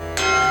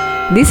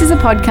This is a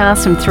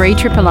podcast from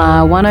 3RRR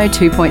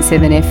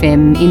 102.7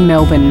 FM in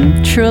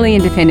Melbourne, truly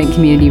independent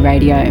community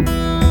radio.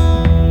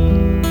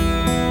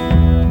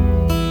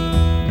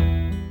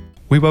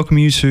 We welcome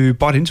you to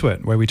Bite Into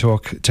It, where we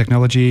talk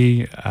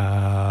technology,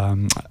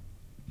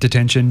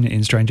 detention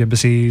in strange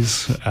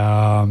embassies,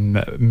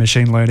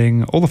 machine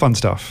learning, all the fun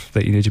stuff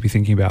that you need to be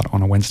thinking about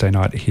on a Wednesday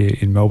night here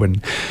in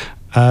Melbourne.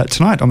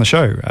 Tonight on the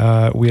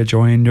show, we are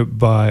joined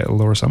by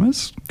Laura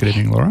Summers. Good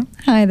evening, Laura.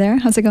 Hi there.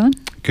 How's it going?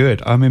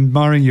 Good. I'm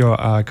admiring your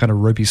kind of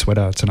ropey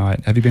sweater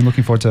tonight. Have you been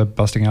looking forward to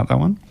busting out that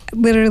one?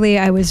 Literally,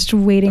 I was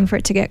waiting for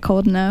it to get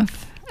cold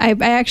enough. I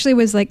actually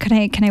was like,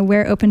 can I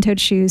wear open-toed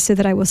shoes so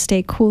that I will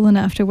stay cool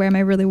enough to wear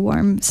my really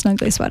warm,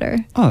 snuggly sweater?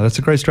 Oh, that's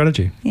a great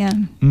strategy. Yeah.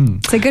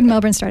 It's a good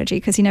Melbourne strategy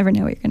because you never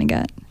know what you're going to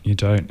get. You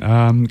don't.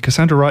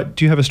 Cassandra Wright,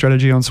 do you have a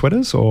strategy on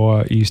sweaters, or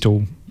are you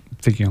still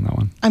thinking on that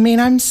one? I mean,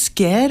 I'm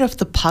scared of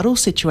the puddle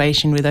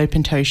situation with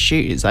open-toe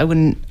shoes. I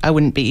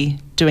wouldn't be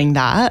doing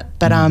that.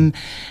 But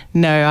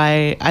no,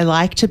 I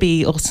like to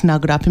be all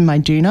snuggled up in my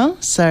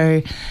doona.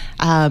 So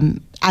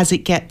as it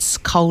gets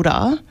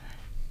colder,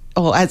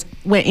 or as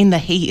we're in the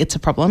heat, it's a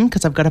problem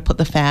because I've got to put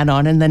the fan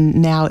on. And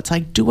then now it's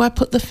like, do I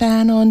put the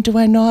fan on? Do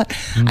I not?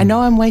 I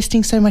know I'm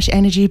wasting so much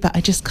energy, but I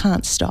just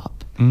can't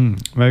stop.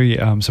 Maybe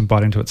some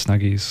Bite Into It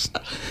snuggies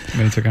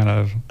need to kind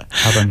of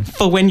happen.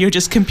 For when you're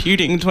just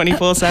computing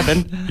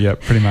 24/7. Yeah,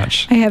 pretty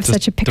much. I have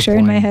such a picture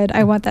in my head.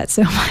 I want that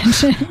so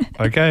much.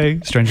 Okay,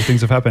 stranger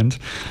things have happened.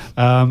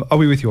 I'll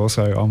be with you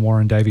also on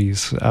Warren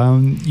Davies.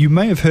 You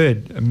may have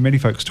heard many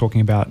folks talking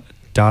about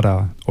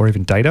data or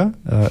even data.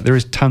 There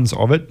is tons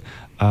of it.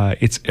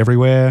 It's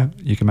everywhere.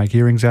 You can make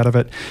earrings out of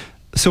it.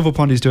 Silver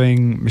Pond is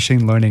doing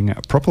machine learning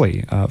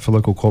properly for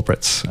local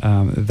corporates.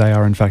 They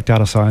are, in fact,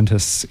 data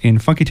scientists in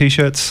funky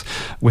T-shirts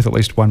with at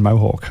least one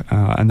mohawk,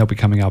 and they'll be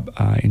coming up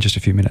in just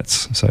a few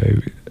minutes. So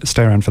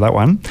stay around for that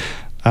one.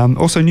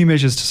 Also, new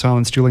measures to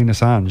silence Julian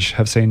Assange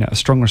have seen a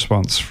strong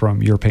response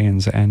from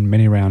Europeans and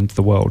many around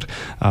the world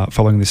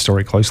following this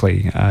story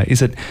closely.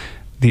 Is it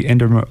the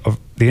end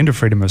of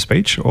freedom of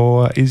speech,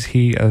 or is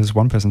he, as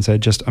one person said,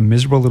 just a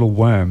miserable little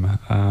worm?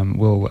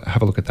 We'll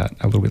have a look at that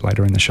a little bit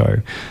later in the show.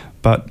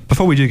 But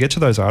before we do get to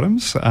those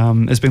items,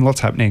 there's been lots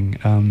happening.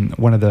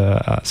 One of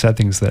the sad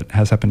things that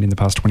has happened in the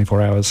past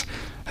 24 hours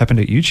happened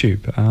at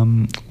YouTube.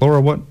 Laura,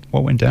 what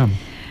went down?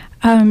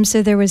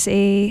 So there was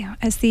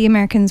as the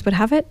Americans would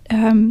have it,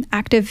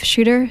 active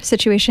shooter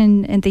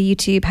situation at the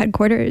YouTube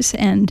headquarters,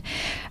 and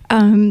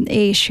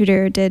a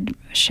shooter did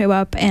show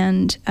up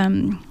and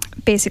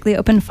basically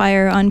opened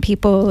fire on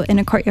people in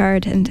a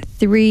courtyard, and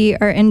 3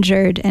 are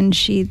injured, and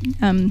she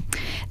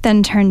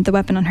then turned the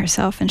weapon on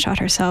herself and shot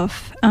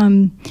herself.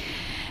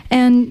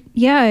 And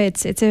yeah,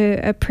 it's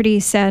a pretty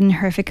sad and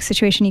horrific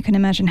situation. You can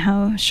imagine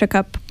how shook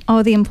up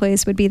all the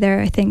employees would be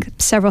there. I think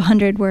several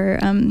hundred were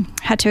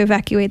had to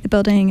evacuate the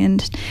building,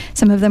 and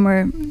some of them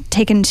were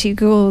taken to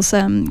Google's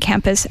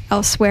campus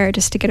elsewhere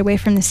just to get away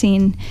from the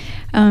scene.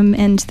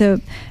 And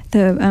the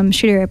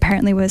shooter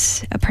apparently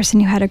was a person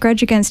who had a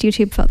grudge against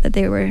YouTube, felt that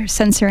they were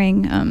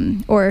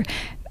censoring or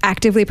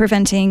actively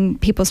preventing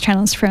people's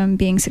channels from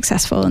being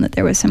successful, and that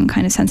there was some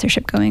kind of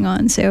censorship going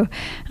on. So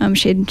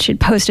she'd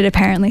posted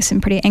apparently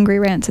some pretty angry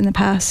rants in the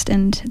past,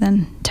 and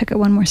then took it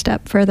one more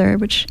step further,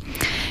 which,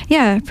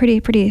 yeah, pretty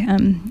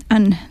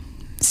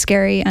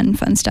scary and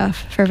fun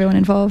stuff for everyone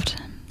involved.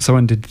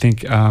 Someone did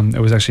think it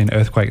was actually an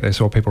earthquake. They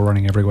saw people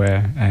running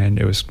everywhere, and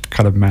it was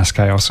kind of mass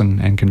chaos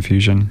and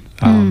confusion.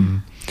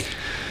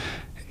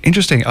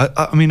 Interesting.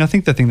 I mean, I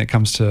think the thing that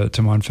comes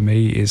to mind for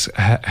me is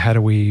how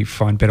do we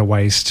find better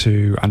ways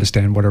to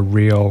understand what a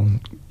real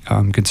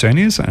concern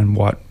is, and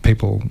what's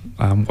people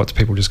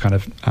just kind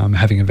of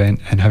having a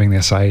vent and having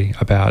their say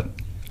about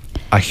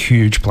a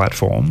huge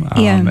platform.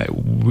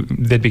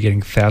 They'd be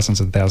getting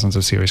thousands and thousands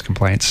of serious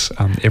complaints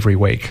every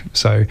week.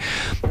 So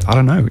I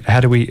don't know.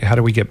 How do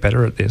we get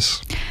better at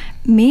this?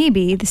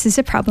 Maybe this is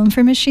a problem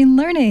for machine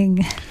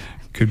learning.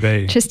 Could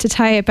be. Just to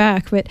tie it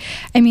back. But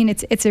I mean,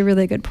 it's a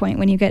really good point.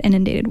 When you get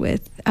inundated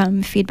with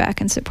feedback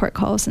and support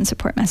calls and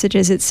support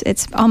messages,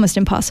 it's almost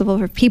impossible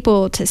for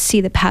people to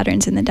see the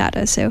patterns in the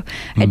data. So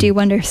I do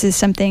wonder if this is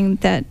something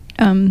that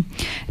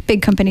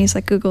big companies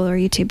like Google or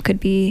YouTube could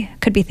be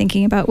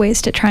thinking about,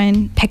 ways to try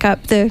and pick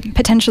up the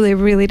potentially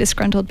really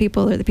disgruntled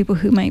people, or the people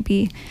who might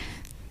be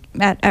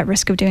at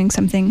risk of doing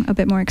something a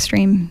bit more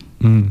extreme.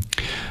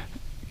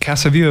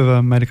 Cass, have you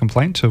ever made a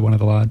complaint to one of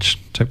the large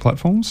tech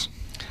platforms?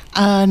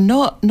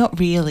 Not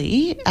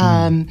really,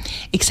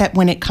 except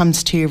when it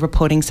comes to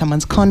reporting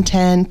someone's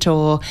content,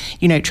 or,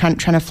 trying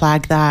to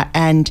flag that.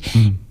 And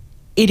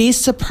it is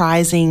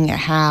surprising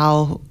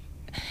how,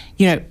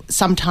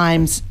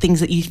 sometimes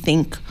things that you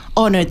think,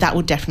 oh no, that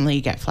will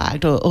definitely get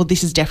flagged, or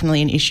this is definitely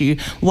an issue,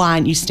 why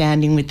aren't you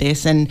standing with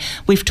this? And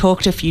we've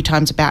talked a few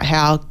times about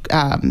how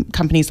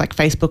companies like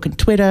Facebook and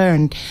Twitter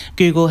and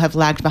Google have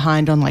lagged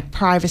behind on like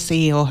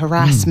privacy or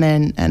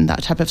harassment and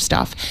that type of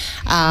stuff.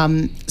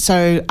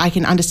 So I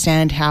can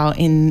understand how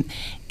in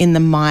the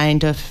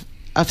mind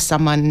of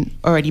someone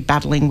already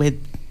battling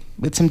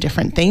with some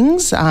different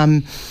things,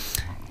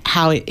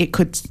 how it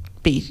could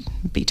be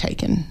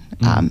taken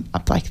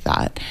up like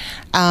that.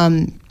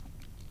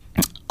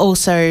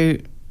 Also,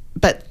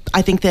 but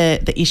I think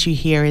the issue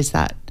here is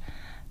that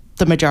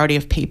the majority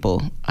of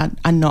people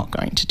are not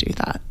going to do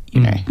that,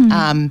 you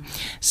know.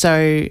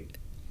 So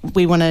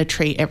we want to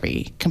treat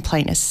every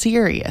complaint as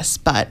serious,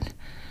 but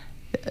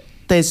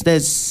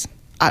there's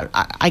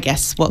I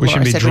guess what we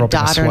Laura said with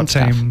data SWAT and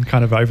stuff. team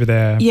kind of over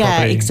their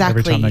property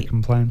every time they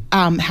complain.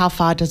 How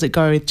far does it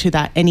go to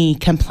that any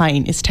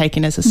complaint is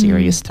taken as a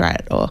serious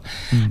threat, or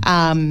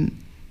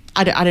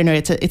I don't know.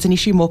 It's an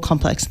issue more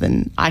complex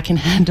than I can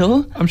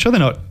handle. I'm sure they're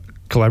not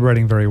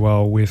collaborating very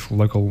well with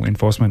local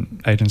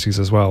enforcement agencies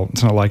as well.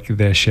 It's not like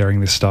they're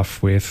sharing this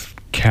stuff with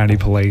county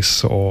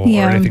police or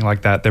anything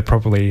like that. They're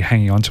probably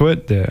hanging on to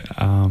it. They're,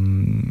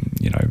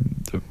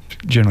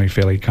 generally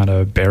fairly kind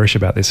of bearish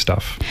about this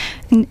stuff.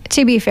 And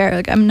to be fair,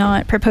 like, I'm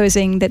not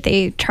proposing that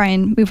they try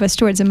and move us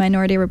towards a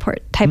Minority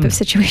Report type of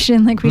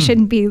situation. Like, we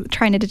shouldn't be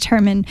trying to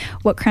determine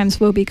what crimes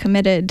will be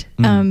committed.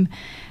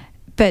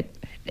 But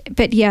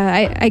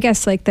yeah, I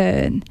guess like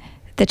the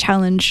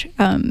challenge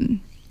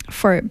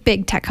for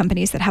big tech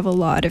companies that have a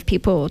lot of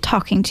people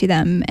talking to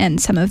them,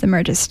 and some of them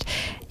are just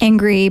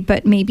angry,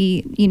 but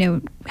maybe, you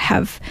know,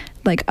 have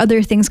like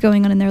other things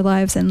going on in their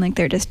lives, and like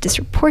they're just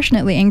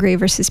disproportionately angry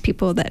versus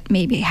people that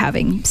may be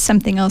having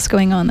something else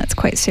going on that's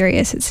quite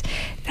serious. It's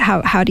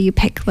how do you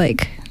pick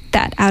like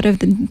that out of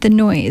the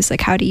noise?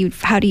 Like how do you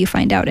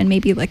find out and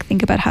maybe like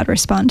think about how to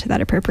respond to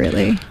that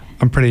appropriately?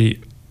 I'm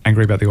pretty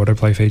angry about the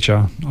autoplay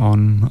feature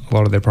on a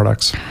lot of their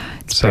products.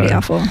 It's pretty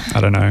awful.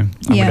 I don't know.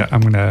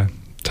 I'm gonna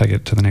take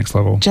it to the next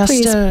level.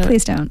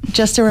 Please don't.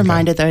 Just a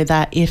reminder, though,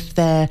 that if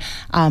there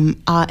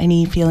are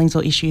any feelings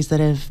or issues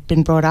that have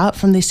been brought up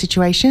from this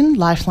situation,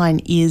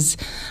 Lifeline is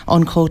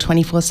on call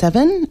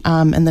 24/7,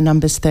 and the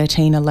number's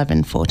 13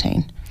 11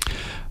 14.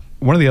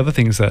 One of the other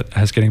things that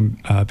has been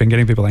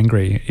getting people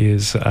angry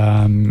is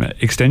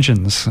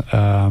extensions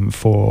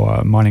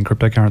for mining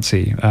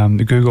cryptocurrency.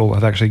 Google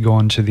have actually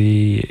gone to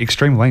the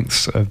extreme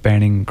lengths of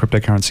banning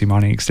cryptocurrency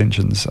mining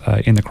extensions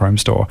in the Chrome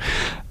store.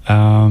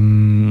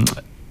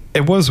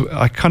 It was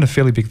a kind of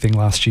fairly big thing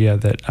last year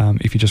that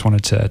if you just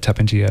wanted to tap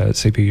into your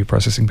CPU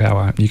processing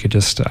power, you could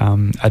just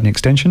add an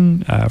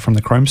extension from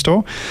the Chrome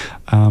store,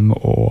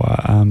 or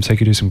so you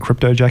could do some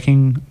crypto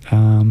jacking.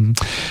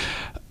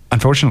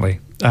 Unfortunately,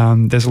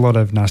 there's a lot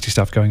of nasty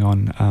stuff going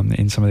on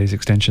in some of these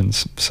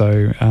extensions.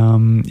 So,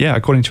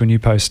 according to a new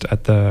post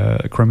at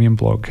the Chromium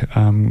blog,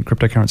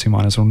 cryptocurrency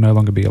miners will no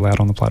longer be allowed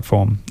on the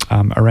platform.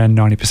 Around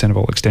 90% of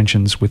all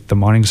extensions with the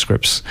mining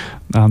scripts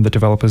that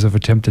developers have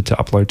attempted to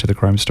upload to the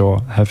Chrome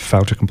store have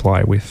failed to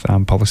comply with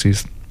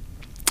policies.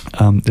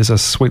 There's a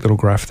sweet little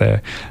graph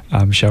there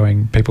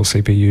showing people's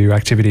CPU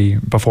activity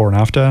before and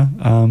after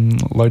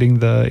loading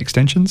the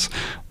extensions.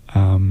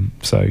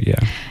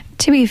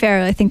 To be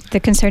fair, I think the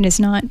concern is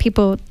not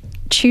people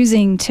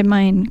choosing to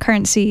mine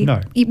currency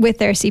with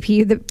their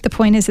CPU. The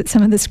point is that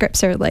some of the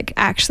scripts are like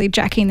actually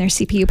jacking their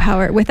CPU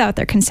power without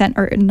their consent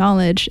or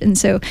knowledge. And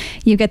so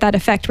you get that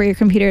effect where your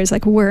computer is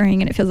like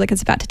whirring and it feels like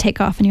it's about to take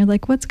off and you're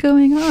like, what's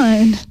going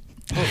on?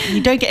 Well,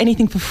 you don't get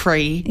anything for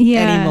free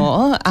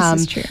anymore.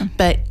 This is true.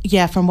 But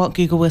yeah, from what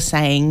Google was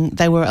saying,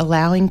 they were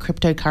allowing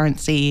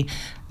cryptocurrency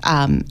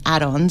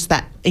add-ons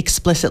that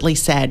explicitly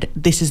said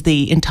this is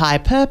the entire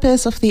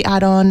purpose of the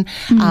add-on,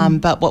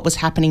 but what was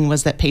happening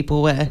was that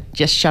people were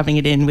just shoving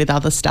it in with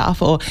other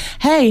stuff, or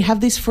hey, have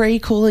this free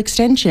cool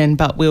extension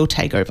but we'll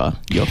take over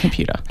your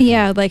computer.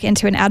 Yeah, like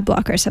into an ad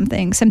block or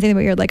something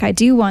where you're like, I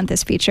do want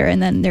this feature,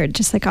 and then they're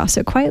just like,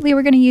 also quietly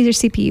we're going to use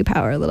your CPU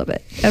power a little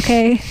bit,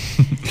 okay?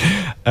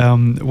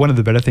 One of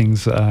the better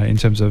things in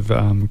terms of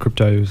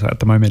cryptos at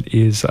the moment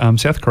is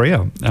South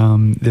Korea.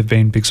 They've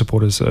been big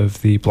supporters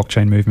of the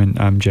blockchain movement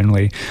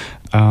generally.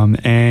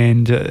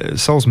 And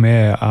Seoul's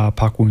mayor,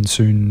 Park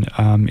Woon-soon,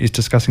 is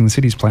discussing the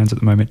city's plans at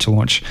the moment to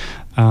launch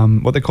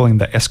what they're calling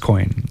the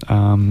S-Coin,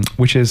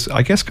 which is,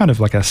 I guess, kind of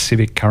like a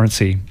civic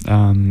currency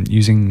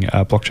using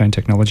blockchain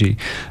technology.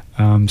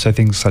 So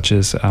things such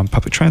as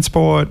public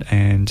transport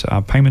and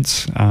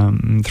payments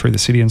through the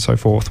city and so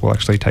forth will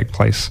actually take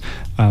place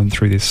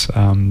through this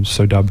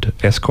so-dubbed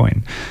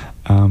S-Coin.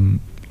 I'm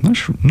not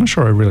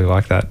sure I really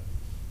like that.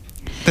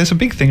 There's a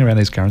big thing around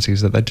these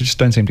currencies that they just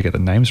don't seem to get the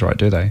names right,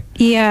 do they?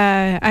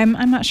 Yeah,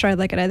 I'm not sure I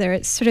like it either.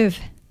 It's sort of,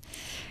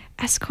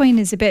 S-Coin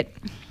is a bit,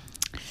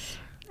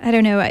 I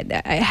don't know, it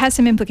has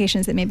some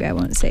implications that maybe I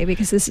won't say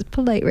because this is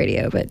polite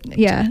radio, but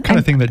yeah. Kind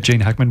of thing that Gene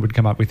Hackman would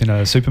come up with in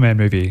a Superman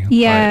movie.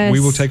 Yes. Like, we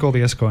will take all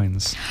the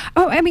S-Coins.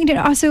 Oh, I mean,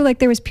 also like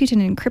there was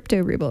Putin and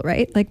crypto ruble,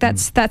 right? Like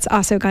that's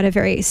also got a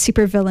very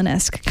super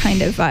villain-esque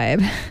kind of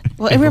vibe.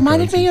 Well, it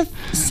reminded me of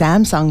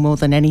Samsung more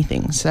than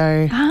anything.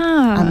 So,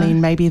 I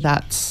mean, maybe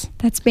that's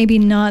maybe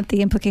not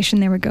the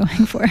implication they were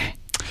going for.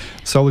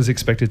 Seoul is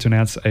expected to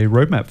announce a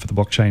roadmap for the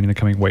blockchain in the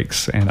coming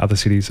weeks, and other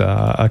cities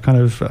are kind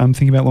of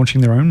thinking about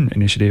launching their own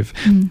initiative.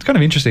 It's kind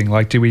of interesting.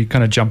 Like, do we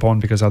kind of jump on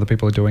because other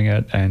people are doing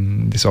it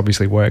and this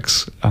obviously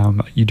works?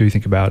 You do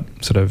think about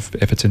sort of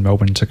efforts in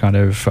Melbourne to kind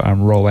of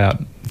roll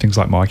out things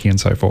like Mikey and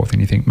so forth, and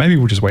you think maybe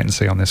we'll just wait and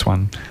see on this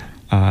one,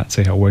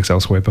 see how it works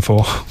elsewhere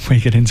before we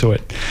get into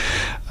it.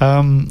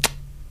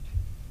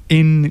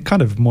 In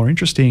kind of more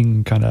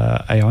interesting kind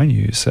of AI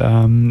news,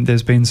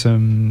 there's been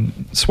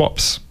some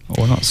swaps,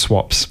 or not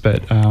swaps,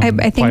 but I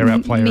think player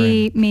out, player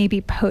in.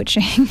 maybe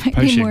poaching might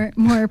be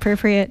more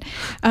appropriate.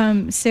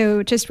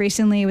 So just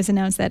recently it was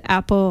announced that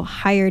Apple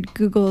hired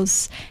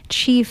Google's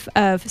chief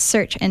of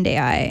search and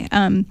AI,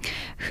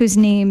 whose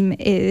name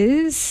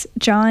is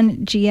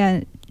John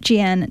I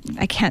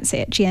can't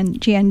say it,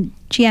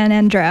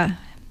 Gianandrea.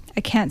 I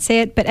can't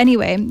say it, but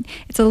anyway,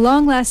 it's a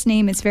long last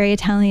name. It's very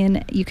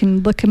Italian. You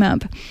can look him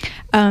up.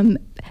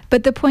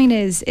 But the point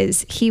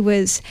is he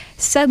was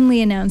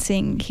suddenly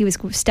announcing he was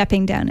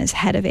stepping down as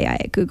head of AI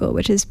at Google,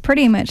 which is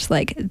pretty much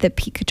like the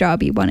peak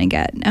job you want to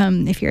get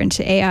if you're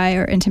into AI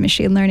or into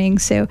machine learning.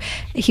 So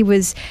he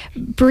was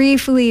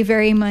briefly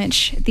very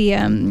much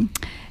the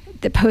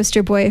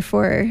poster boy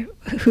for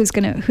who's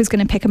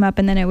gonna pick him up,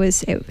 and then it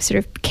sort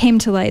of came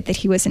to light that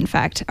he was in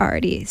fact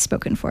already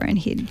spoken for, and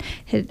he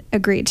had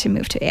agreed to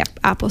move to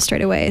Apple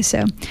straight away.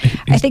 So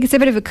I think it's a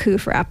bit of a coup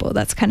for Apple.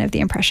 That's kind of the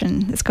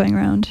impression that's going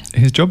around.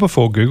 His job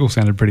before Google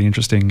sounded pretty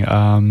interesting.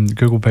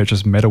 Google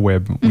purchased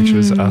MetaWeb, which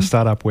was a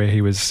startup where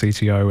he was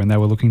CTO, and they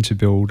were looking to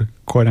build,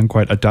 quote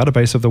unquote, a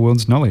database of the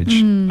world's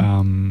knowledge.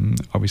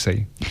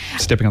 Obviously,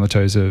 stepping on the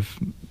toes of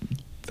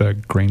the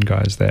green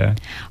guys there.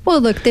 Well,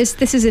 look, this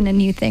isn't a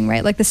new thing,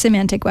 right? Like the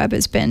semantic web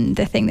has been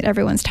the thing that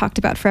everyone's talked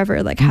about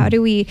forever. Like how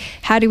do we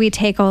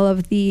take all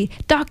of the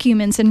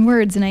documents and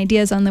words and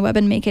ideas on the web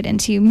and make it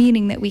into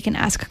meaning that we can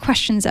ask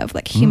questions of,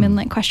 like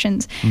human-like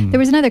questions? There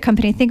was another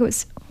company, I think it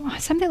was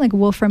something like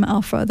Wolfram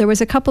Alpha. There was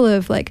a couple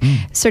of like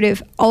sort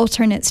of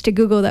alternates to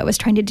Google that was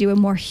trying to do a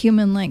more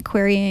human-like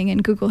querying,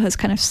 and Google has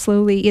kind of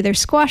slowly either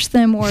squashed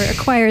them or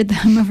acquired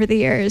them over the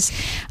years.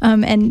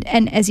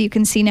 And as you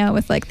can see now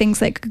with like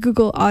things like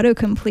Google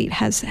Autocomplete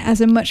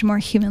has a much more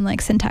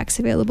human-like syntax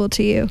available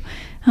to you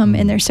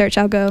in their search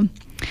algo.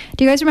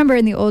 Do you guys remember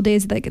in the old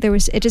days, like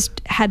it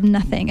just had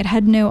nothing. It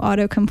had no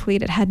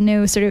autocomplete. It had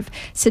no sort of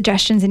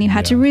suggestions, and you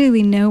had to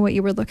really know what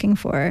you were looking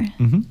for.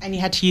 And you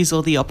had to use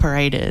all the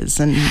operators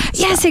and yes,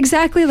 stuff.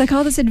 exactly. Like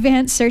all those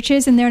advanced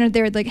searches, and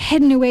they're like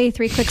hidden away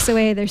 3 clicks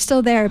away. They're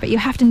still there, but you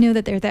have to know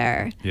that they're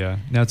there. Yeah,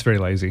 now it's very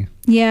lazy.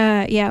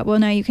 Yeah. Well,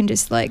 now you can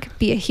just like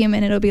be a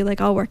human. It'll be like,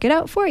 I'll work it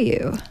out for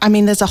you. I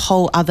mean, there's a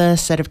whole other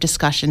set of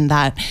discussion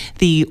that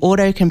the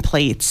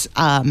autocompletes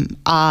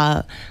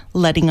are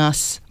letting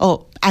us,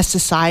 or as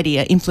society,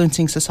 are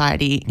influencing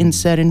society in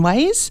certain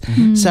ways.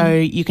 So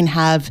you can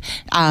have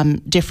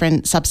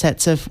different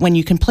subsets of when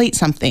you complete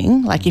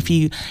something, like if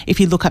you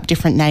look up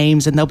different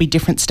names, and there'll be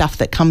different stuff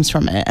that comes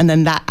from it, and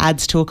then that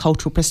adds to a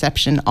cultural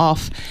perception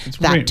of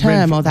that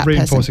term or that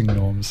reinforcing person.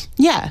 norms.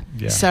 Yeah.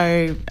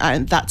 So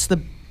that's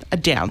a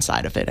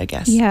downside of it, I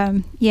guess. Yeah.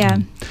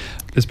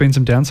 There's been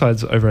some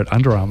downsides over at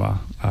Under Armour,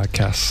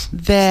 Cass.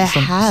 There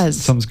has.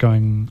 Something's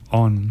going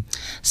on.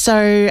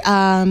 So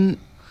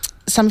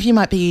some of you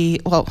might be,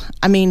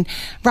 I mean,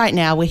 right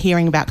now we're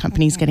hearing about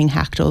companies getting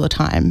hacked all the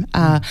time.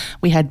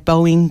 We had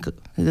Boeing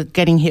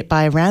getting hit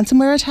by a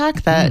ransomware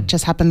attack that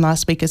just happened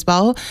last week as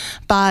well.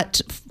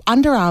 But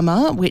Under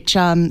Armour, which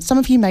some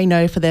of you may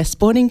know for their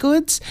sporting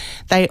goods,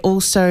 they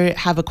also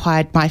have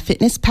acquired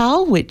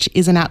MyFitnessPal, which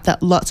is an app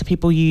that lots of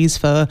people use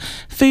for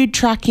food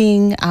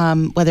tracking,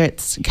 whether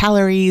it's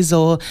calories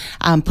or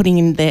putting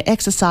in their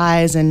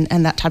exercise and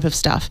that type of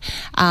stuff.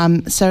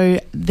 So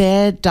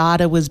their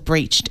data was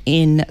breached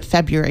in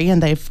February,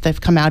 and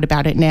they've come out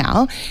about it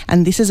now,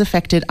 and this has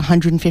affected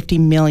 150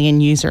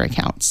 million user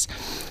accounts.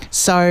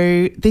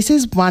 So this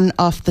is one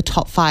of the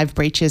top 5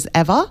 breaches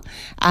ever.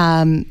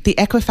 The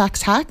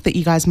Equifax hack that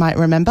you guys might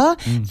remember,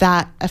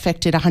 that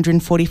affected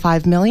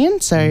 145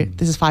 million. So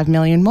this is 5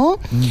 million more.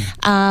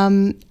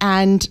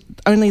 And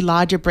only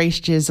larger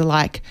breaches are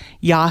like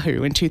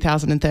Yahoo in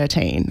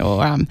 2013,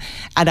 or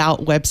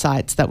adult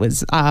websites. That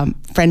was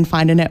Friend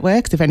Finder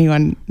Networks, if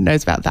anyone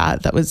knows about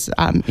that. That was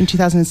in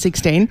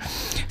 2016.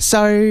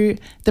 So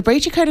the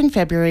breach occurred in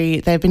February.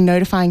 They've been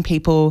notifying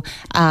people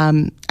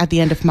at the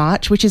end of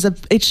March, which is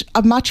it's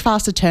a much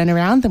faster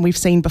turnaround than we've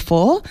seen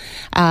before.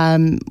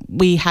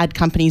 We had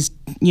companies,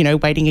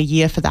 waiting a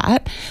year for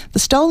that. The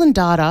stolen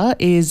data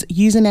is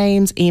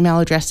usernames, email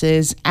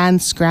addresses,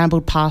 and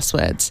scrambled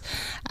passwords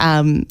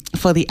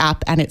for the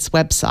app and its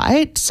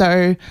website.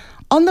 So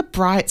on the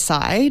bright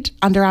side,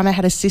 Under Armour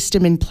had a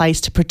system in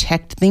place to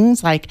protect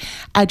things like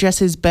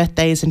addresses,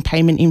 birthdays, and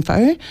payment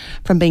info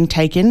from being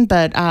taken,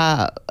 but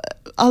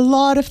a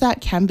lot of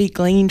that can be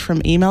gleaned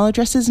from email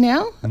addresses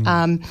now.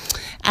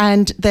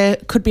 And there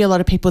could be a lot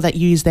of people that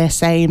use their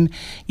same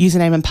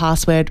username and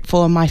password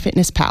for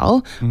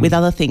MyFitnessPal with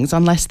other things,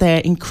 unless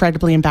they're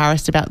incredibly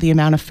embarrassed about the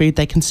amount of food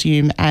they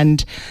consume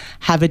and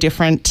have a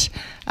different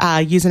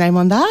username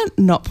on that.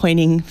 Not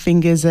pointing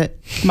fingers at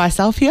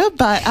myself here,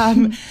 but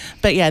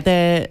yeah,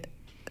 it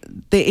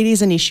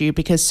is an issue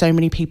because so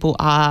many people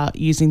are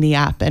using the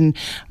app, and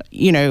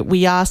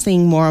we are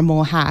seeing more and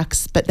more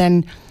hacks. But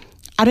then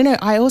I don't know.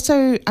 I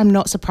also am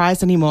not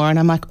surprised anymore, and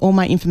I'm like, all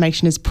my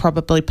information is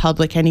probably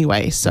public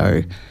anyway.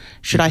 So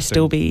should I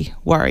still be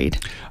worried?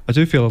 I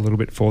do feel a little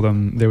bit for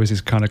them. There was this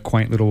kind of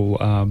quaint little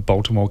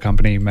Baltimore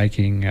company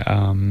making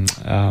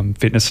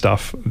fitness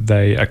stuff.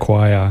 They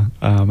acquire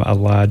a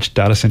large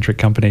data-centric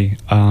company.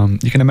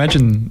 You can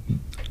imagine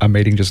a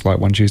meeting just like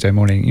one Tuesday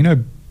morning. You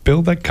know,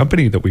 build that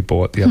company that we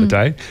bought the other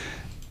day.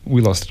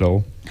 We lost it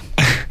all.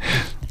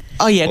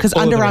 Oh, yeah, because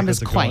Under Armour's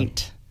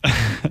quaint.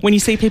 When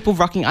you see people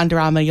rocking Under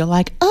Armour, you're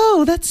like,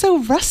 oh, that's so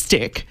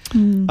rustic.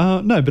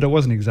 No, but it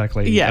wasn't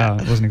exactly.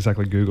 It wasn't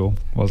exactly Google,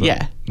 was it?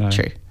 Yeah, no.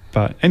 True.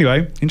 But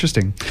anyway,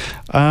 interesting.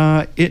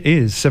 It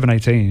is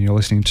 7:18. You're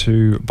listening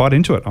to Bite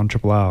Into It on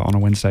Triple R on a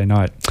Wednesday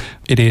night.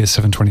 It is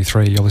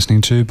 7:23. You're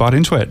listening to Bite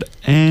Into It,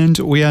 and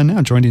we are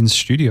now joined in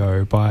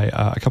studio by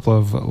a couple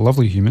of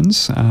lovely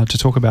humans to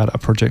talk about a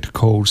project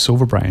called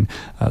Silverbrain.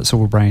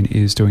 Silverbrain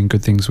is doing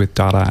good things with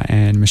data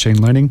and machine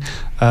learning.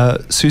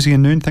 Susie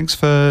and Noon, thanks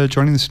for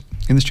joining us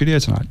in the studio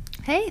tonight.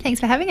 Hey,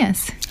 thanks for having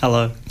us.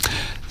 Hello.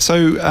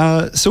 So,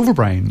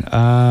 Silverbrain.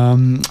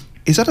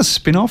 Is that a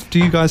spin-off? Do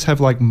you guys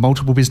have like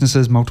multiple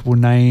businesses, multiple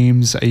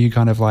names? Are you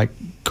kind of like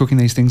cooking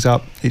these things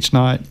up each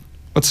night?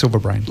 What's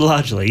Silverbrain?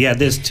 Largely, yeah.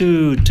 There's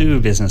two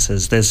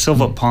businesses. There's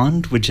Silver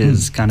Pond, which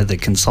is kind of the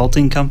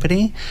consulting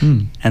company,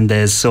 and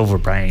there's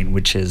Silverbrain,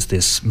 which is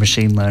this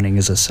machine learning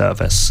as a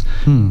service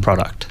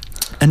product.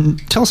 And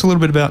tell us a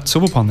little bit about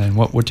Silver Pond then.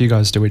 What do you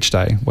guys do each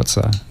day? What's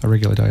a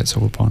regular day at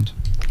Silver Pond?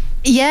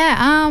 Yeah,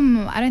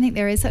 I don't think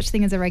there is such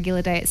thing as a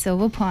regular day at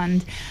Silver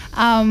Pond.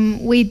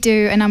 We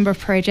do a number of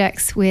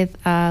projects with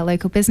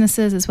local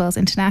businesses as well as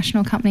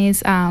international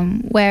companies.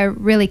 We're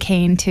really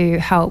keen to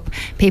help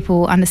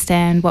people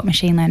understand what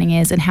machine learning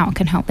is and how it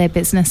can help their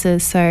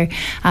businesses. So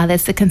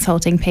there's the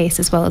consulting piece,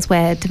 as well as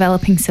we're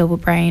developing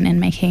Silverbrain and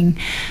making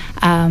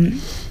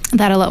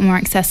that a lot more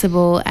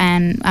accessible,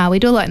 and we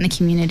do a lot in the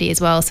community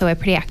as well, so we're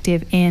pretty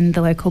active in the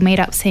local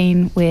meetup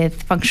scene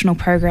with functional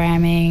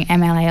programming,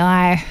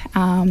 MLAI,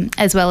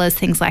 as well as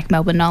things like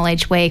Melbourne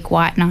Knowledge Week,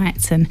 White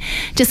Nights, and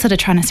just sort of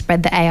trying to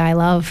spread the AI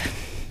love.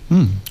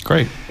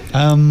 Great.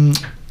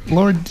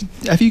 Laura,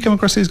 have you come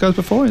across these guys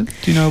before? Do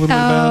you know a little bit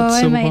about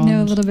Silver Pond? I might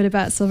know a little bit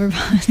about Silver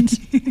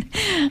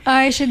Pond.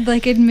 I should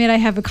admit I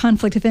have a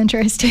conflict of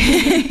interest.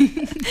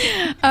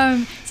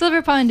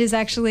 Silver Pond is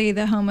actually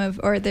the home of,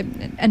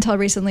 until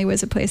recently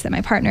was a place that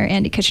my partner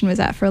Andy Kitchen was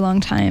at for a long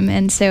time,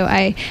 and so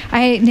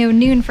I know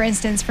Noon, for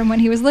instance, from when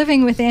he was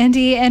living with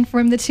Andy, and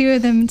from the two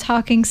of them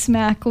talking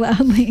smack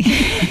loudly.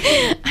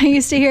 I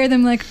used to hear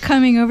them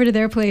coming over to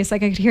their place, I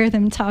could hear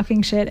them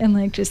talking shit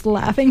and just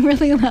laughing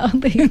really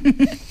loudly.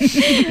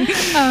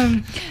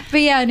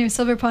 But yeah, no,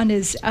 Silver Pond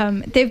is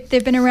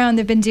they've been around.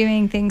 They've been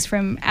doing things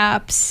from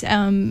apps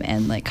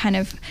and kind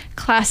of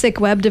classic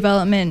web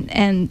development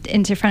and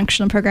into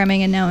functional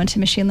programming and now into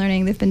machine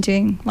learning. They've been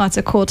doing lots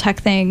of cool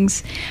tech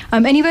things.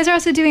 And you guys are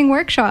also doing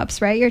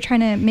workshops, right? You're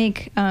trying to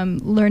make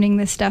learning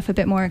this stuff a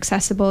bit more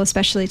accessible,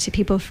 especially to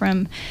people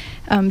from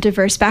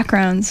diverse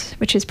backgrounds,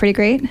 which is pretty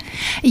great.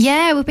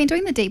 Yeah, we've been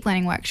doing the deep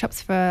learning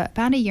workshops for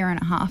about a year and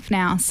a half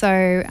now.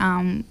 So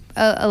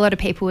a lot of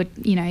people would,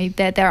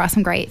 there are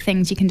some great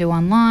things you can do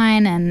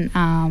online and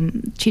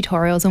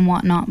tutorials and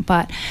whatnot,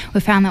 but we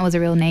found that was a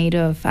real need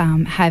of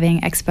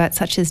having experts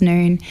such as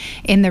Noon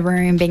in the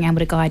room, being able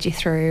to guide you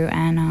through,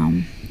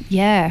 and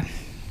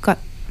got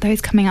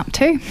those coming up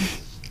too.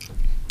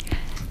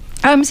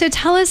 So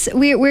tell us,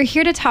 we're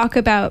here to talk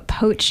about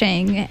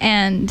poaching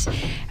and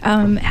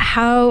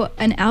how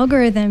an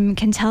algorithm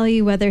can tell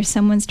you whether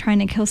someone's trying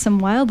to kill some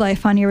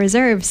wildlife on your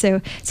reserve.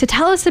 So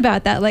tell us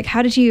about that.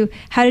 How did you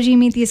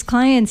meet these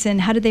clients,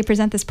 and how did they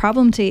present this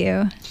problem to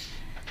you?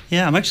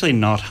 Yeah, I'm actually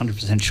not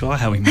 100% sure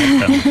how we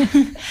met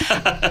them,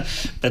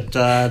 but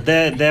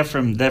they're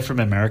from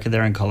America.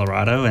 They're in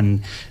Colorado,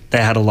 and they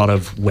had a lot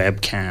of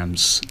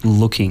webcams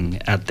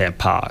looking at their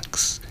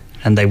parks.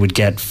 And they would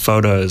get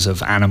photos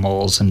of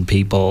animals and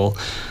people,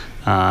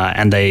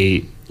 and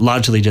they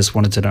largely just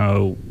wanted to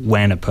know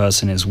when a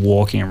person is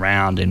walking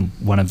around in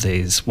one of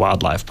these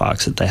wildlife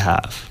parks that they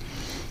have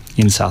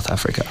in South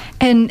Africa.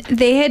 And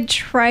they had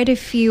tried a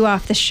few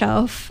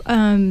off-the-shelf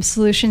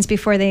solutions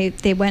before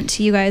they went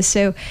to you guys.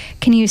 So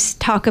can you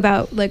talk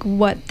about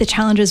what the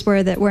challenges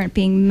were that weren't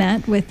being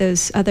met with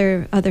those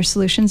other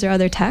solutions or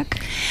other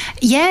tech?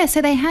 Yeah,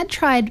 so they had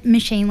tried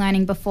machine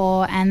learning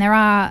before, and there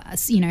are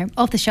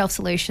off-the-shelf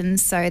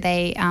solutions. So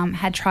they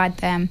had tried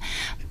them,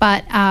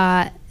 but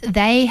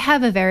they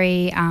have a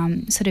very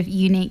sort of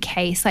unique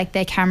case.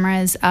 Their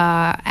cameras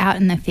are out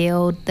in the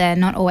field. They're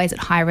not always at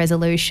high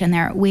resolution.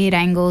 They're at weird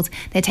angles.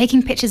 They're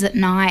taking pictures at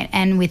night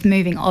and with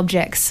moving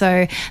objects.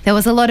 So there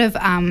was a lot of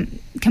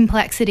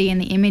complexity in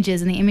the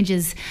images, and the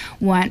images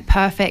weren't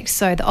perfect.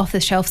 So the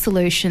off-the-shelf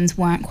solutions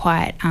weren't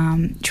quite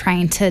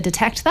trained to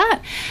detect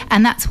that.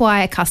 And that's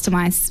why a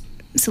customized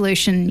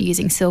solution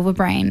using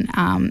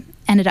Silverbrain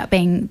ended up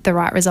being the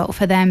right result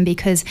for them,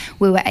 because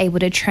we were able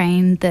to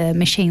train the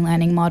machine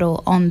learning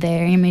model on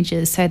their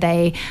images, so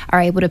they are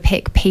able to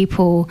pick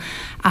people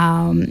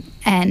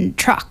and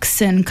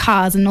trucks and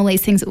cars and all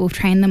these things that we've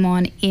trained them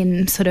on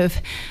in sort of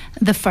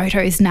the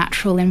photo's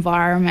natural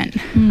environment,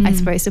 I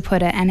suppose to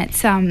put it. And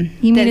it's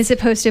you mean as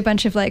opposed to a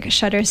bunch of like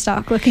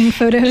Shutterstock looking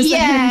photos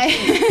yeah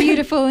that are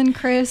beautiful and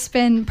crisp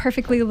and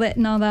perfectly lit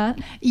and all that?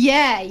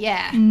 yeah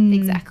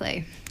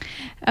exactly.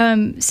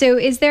 So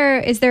is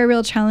there a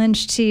real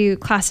challenge to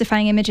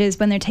classifying images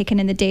when they're taken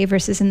in the day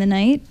versus in the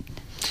night?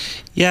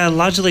 Yeah,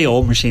 largely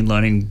all machine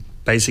learning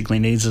basically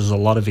needs is a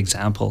lot of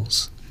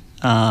examples.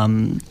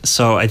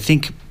 So I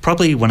think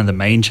probably one of the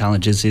main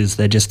challenges is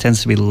there just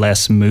tends to be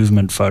less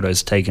movement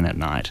photos taken at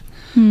night.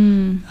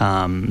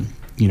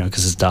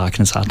 Because it's dark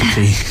and it's hard to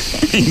see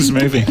things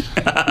moving.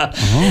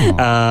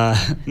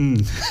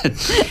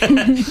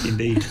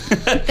 Indeed.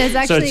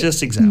 So it's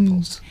just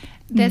examples.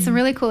 There's some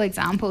really cool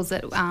examples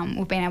that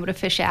we've been able to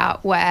fish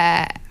out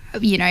where,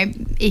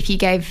 if you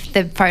gave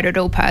the photo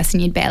to a person,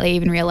 you'd barely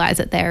even realise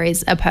that there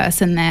is a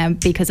person there,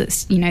 because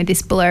it's,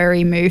 this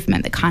blurry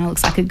movement that kind of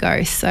looks like a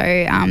ghost. So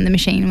the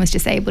machine was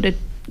just able to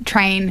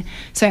train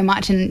so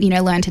much and,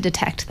 learn to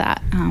detect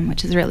that,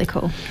 which is really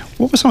cool.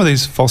 What were some of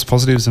these false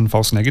positives and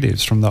false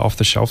negatives from the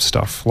off-the-shelf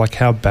stuff? Like,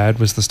 how bad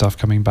was the stuff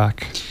coming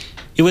back?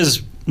 It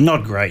was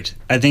not great.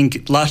 I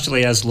think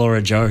largely, as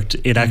Laura joked,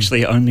 it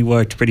actually only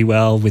worked pretty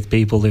well with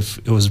people if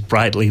it was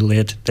brightly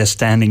lit. They're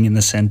standing in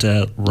the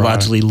centre,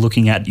 largely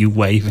looking at you,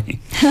 waving.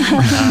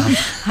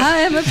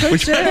 Hi, I'm a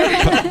poacher.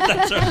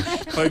 That's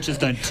right. Poachers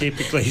don't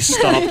typically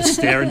stop,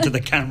 stare into the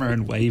camera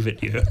and wave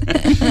at you.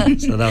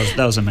 So that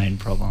was a main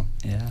problem.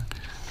 Yeah.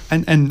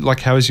 And like,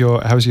 how is your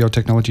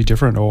technology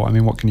different? Or I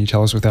mean, what can you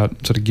tell us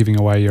without sort of giving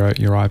away your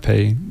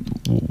IP?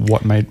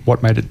 What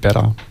made it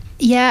better?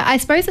 Yeah, I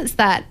suppose it's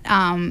that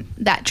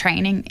that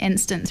training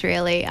instance,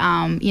 really.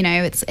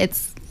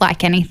 It's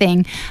like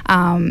anything.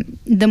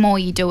 The more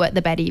you do it,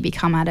 the better you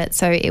become at it.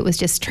 So it was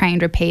just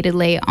trained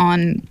repeatedly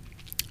on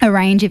a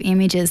range of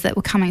images that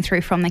were coming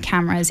through from the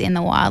cameras in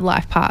the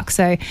wildlife park.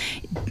 So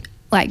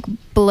like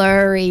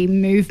blurry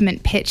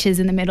movement pictures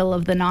in the middle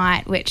of the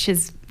night, which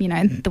is,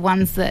 the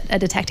ones that are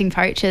detecting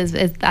poachers,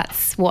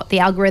 that's what the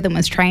algorithm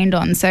was trained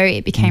on. So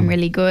it became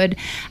really good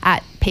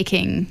at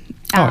picking.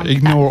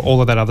 Ignore all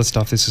of that other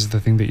stuff. This is the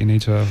thing that you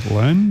need to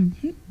learn.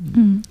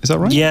 Is that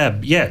right?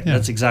 Yeah,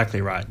 that's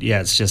exactly right.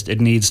 Yeah, it's just it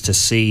needs to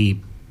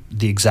see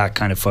the exact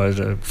kind of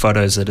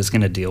photos that it's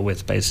going to deal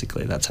with.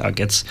 Basically, that's how it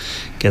gets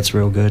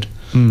real good.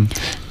 Do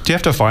you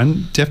have to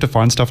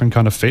find stuff and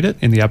kind of feed it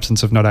in the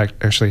absence of not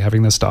actually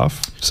having the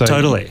stuff? So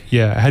totally.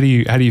 Yeah. How do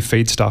you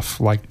feed stuff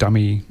like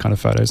dummy kind of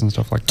photos and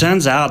stuff like that?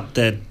 Turns out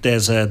that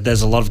there's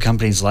a lot of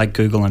companies like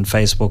Google and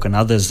Facebook and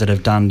others that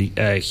have done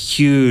a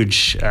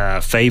huge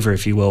favor,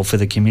 if you will, for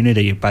the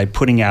community by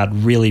putting out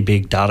really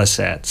big data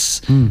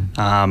sets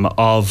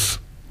of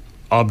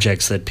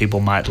objects that people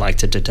might like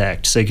to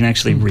detect. So you can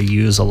actually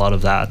reuse a lot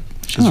of that,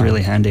 which is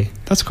really handy.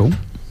 That's cool.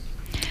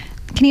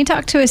 Can you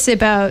talk to us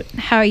about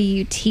how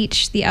you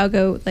teach the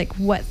algo, like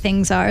what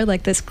things are,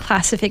 like this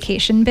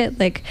classification bit?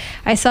 Like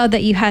I saw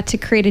that you had to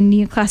create a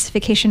new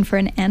classification for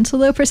an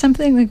antelope or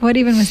something. Like what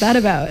even was that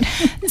about?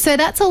 So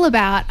that's all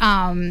about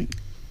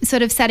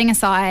sort of setting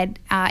aside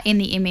in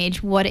the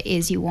image what it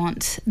is you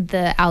want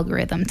the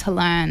algorithm to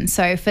learn.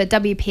 So for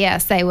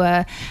WPS, they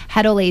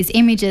had all these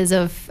images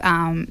of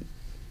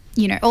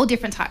all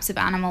different types of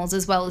animals,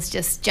 as well as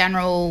just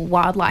general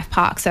wildlife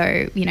park.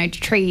 So,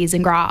 trees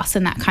and grass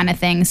and that kind of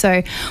thing.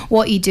 So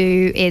what you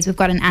do is we've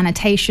got an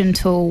annotation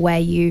tool where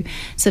you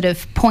sort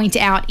of point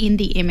out in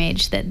the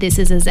image that this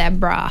is a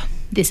zebra,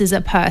 this is a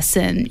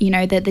person,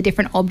 the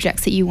different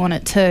objects that you want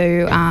it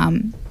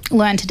to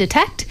learn to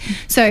detect.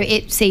 So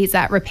it sees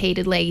that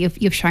repeatedly.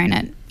 You've shown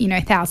it,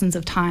 thousands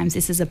of times.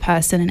 This is a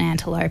person, an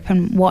antelope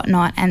and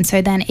whatnot. And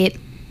so then it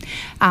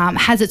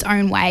has its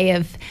own way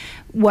of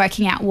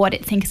working out what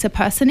it thinks a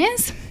person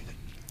is,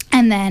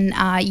 and then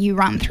you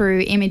run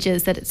through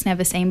images that it's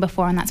never seen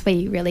before, and that's where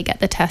you really get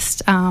the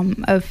test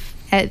of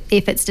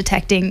if it's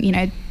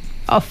detecting,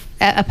 of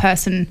a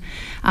person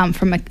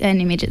from an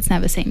image it's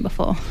never seen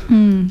before.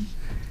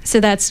 So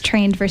that's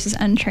trained versus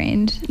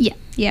untrained.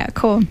 Yeah,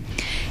 cool.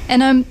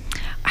 And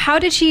how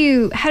did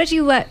you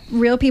let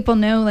real people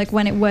know, like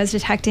when it was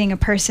detecting a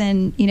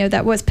person,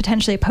 that was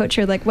potentially a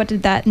poacher? Like what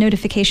did that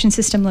notification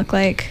system look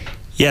like?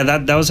 Yeah,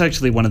 that was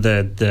actually one of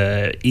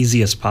the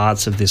easiest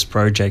parts of this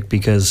project,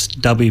 because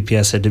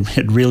WPS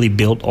had really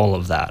built all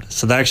of that.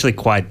 So they're actually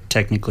quite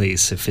technically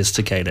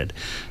sophisticated.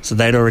 So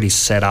they'd already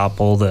set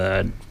up all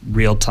the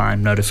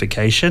real-time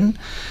notification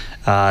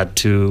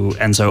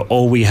and so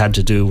all we had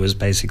to do was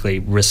basically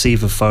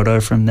receive a photo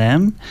from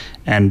them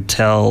and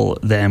tell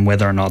them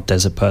whether or not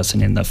there's a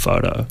person in the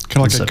photo. Kind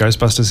of like a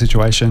Ghostbuster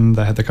situation.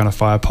 They had the kind of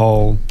fire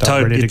pole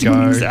ready to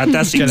go.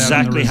 That's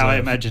exactly how I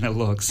imagine it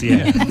looks.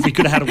 Yeah. If we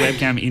could have had a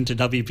webcam into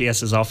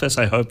WPS's office,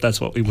 I hope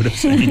that's what we would have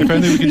seen. If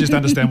only we could just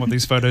understand what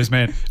these photos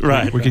meant.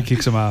 Right. We could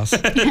kick some ass.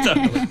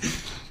 Totally.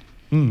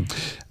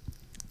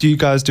 Do you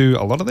guys do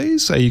a lot of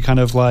these? Are you kind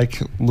of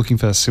like looking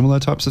for similar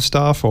types of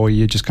stuff, or are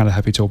you just kind of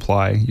happy to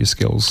apply your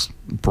skills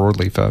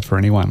broadly for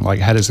anyone? Like,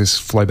 how does this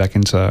flow back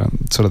into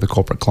sort of the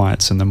corporate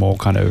clients and the more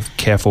kind of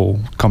careful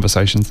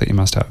conversations that you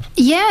must have?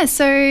 Yeah,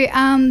 so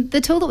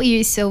the tool that we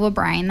use,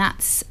 Silverbrain,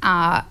 that's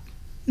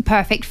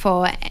perfect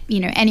for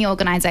any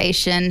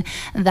organization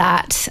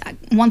that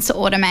wants to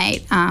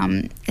automate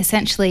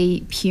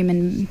essentially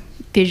human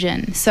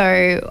vision.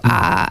 So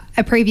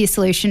a previous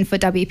solution for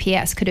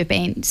WPS could have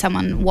been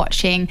someone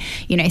watching,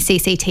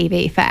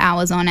 CCTV for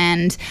hours on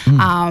end,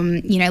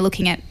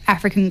 looking at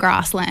African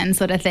grassland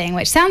sort of thing,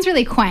 which sounds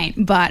really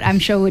quaint, but I'm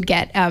sure would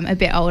get a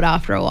bit old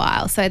after a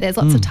while. So there's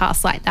lots of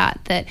tasks like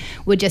that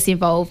would just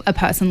involve a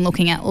person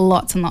looking at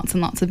lots and lots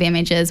and lots of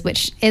images,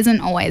 which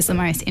isn't always the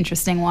most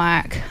interesting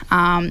work,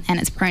 and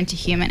it's prone to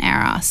human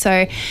error.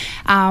 So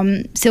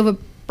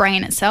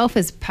Silverbrain itself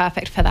is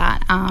perfect for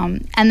that.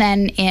 And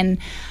then in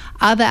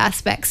other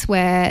aspects,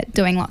 we're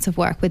doing lots of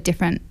work with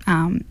different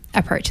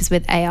approaches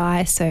with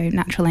AI, so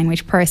natural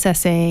language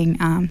processing,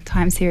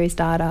 time series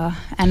data,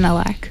 and the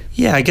like.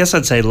 Yeah, I guess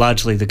I'd say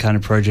largely the kind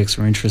of projects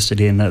we're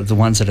interested in are the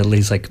ones that are at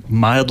least like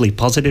mildly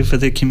positive for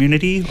the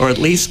community, or at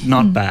least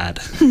not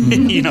bad.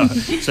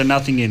 So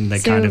nothing in the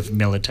kind of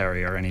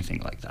military or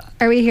anything like that.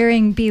 Are we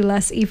hearing "be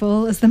less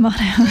evil" as the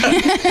motto?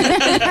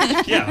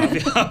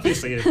 Yeah,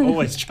 obviously,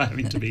 always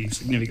striving to be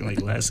significantly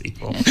less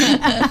evil.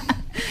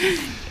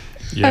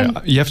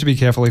 Yeah, you have to be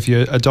careful if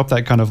you adopt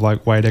that kind of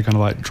like way to kind of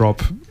like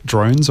drop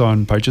drones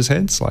on poachers'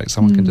 heads. Like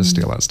someone can just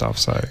steal that stuff.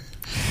 So,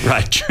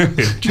 right, true.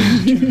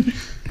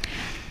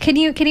 Can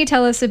you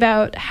tell us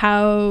about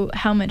how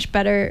much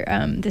better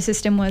the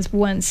system was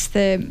once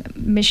the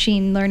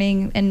machine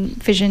learning and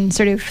vision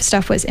sort of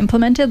stuff was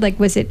implemented? Like,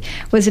 was it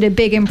a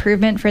big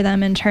improvement for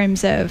them in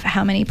terms of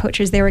how many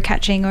poachers they were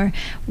catching, or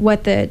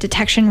what the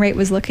detection rate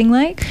was looking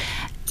like?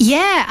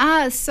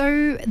 Yeah,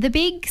 so the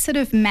big sort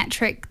of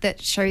metric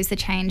that shows the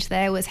change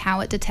there was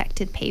how it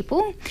detected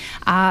people.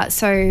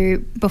 So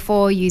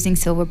before using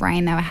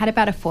Silverbrain, they had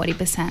about a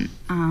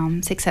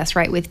 40% success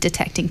rate with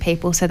detecting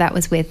people. So that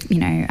was with,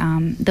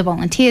 the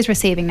volunteers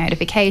receiving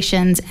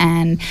notifications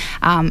and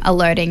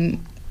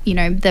alerting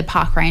the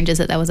park rangers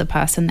that there was a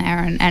person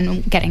there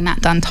and getting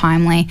that done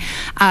timely.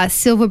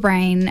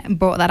 Silverbrain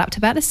brought that up to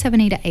about a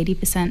 70 to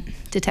 80%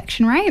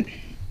 detection rate.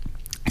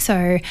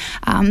 So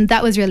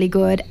that was really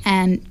good,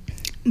 and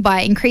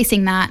by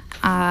increasing that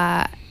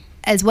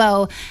as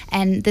well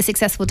and the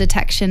successful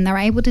detection, they were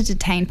able to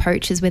detain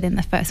poachers within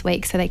the first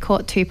week. So they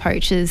caught 2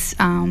 poachers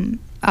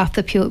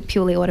after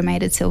purely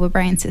automated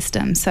Silverbrain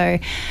system. So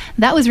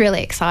that was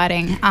really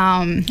exciting.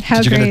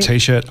 Did you get a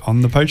T-shirt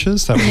on the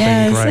poachers? That would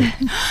have been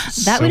great.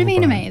 That would have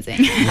been amazing.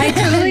 I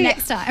totally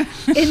next time.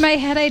 In my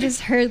head, I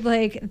just heard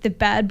like the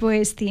Bad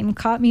Boys theme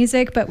cop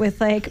music, but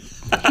with like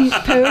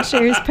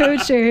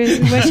poachers,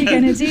 what you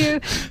gonna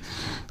do?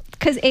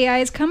 Because AI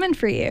is coming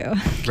for you.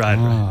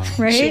 Right.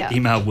 Right? Yeah.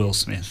 Email Will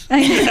Smith.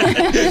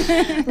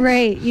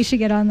 Right. You should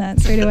get on that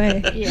straight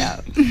away.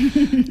 Yeah.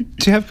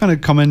 Do you have kind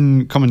of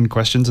common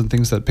questions and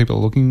things that people are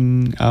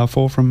looking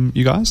for from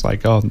you guys?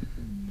 Like,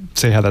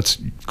 see how that's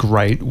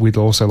great. We'd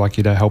also like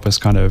you to help us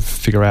kind of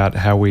figure out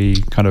how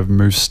we kind of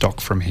move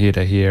stock from here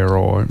to here,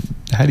 or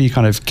how do you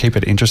kind of keep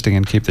it interesting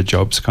and keep the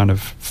jobs kind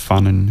of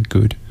fun and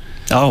good?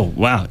 Oh,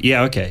 wow.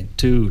 Yeah, okay.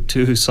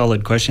 Two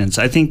solid questions.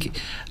 I think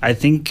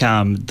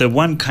the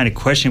one kind of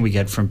question we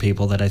get from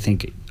people that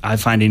I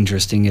find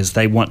interesting is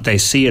they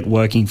see it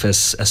working for a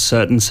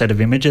certain set of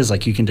images,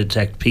 like you can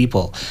detect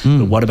people,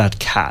 but what about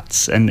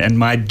cats? And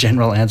my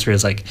general answer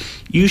is like,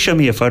 you show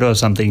me a photo of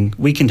something,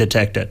 we can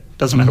detect it.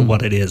 Doesn't matter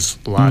what it is,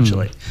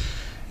 largely.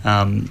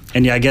 And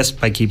yeah, I guess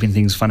by keeping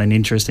things fun and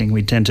interesting,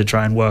 we tend to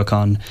try and work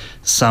on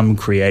some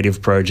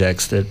creative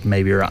projects that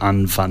maybe are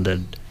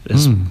unfunded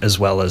as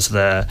well as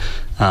the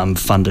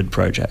funded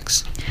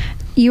projects.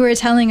 You were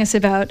telling us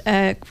about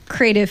a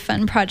creative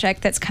fun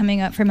project that's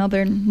coming up for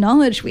Melbourne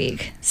Knowledge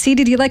Week. See,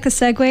 did you like the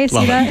segue?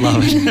 Love it.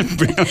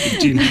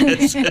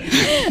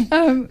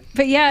 Brilliant.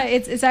 But yeah,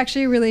 it's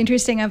actually really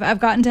interesting. I've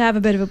gotten to have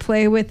a bit of a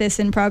play with this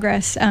in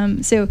progress.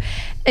 So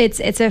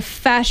it's a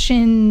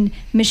fashion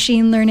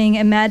machine learning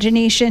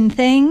imagination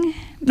thing.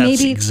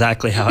 That's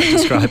exactly how I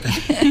describe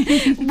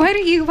it. Why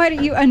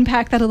don't you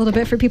unpack that a little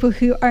bit for people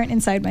who aren't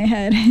inside my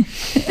head?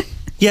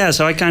 Yeah,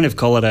 so I kind of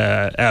call it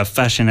a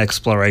fashion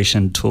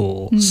exploration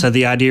tool. So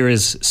the idea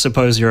is,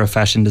 suppose you're a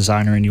fashion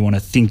designer and you want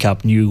to think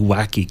up new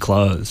wacky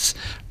clothes,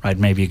 right?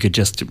 Maybe you could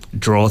just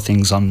draw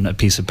things on a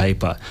piece of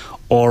paper.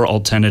 Or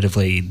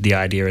alternatively, the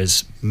idea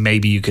is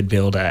maybe you could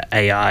build an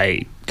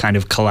AI kind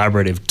of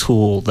collaborative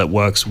tool that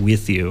works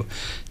with you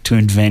to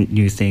invent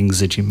new things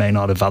that you may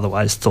not have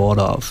otherwise thought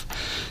of.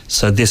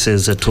 So this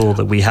is a tool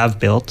that we have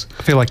built.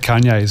 I feel like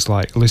Kanye is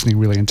like listening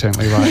really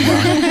intently right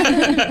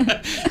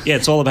now. Yeah,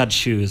 it's all about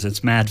shoes.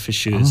 It's mad for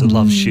shoes. It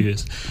loves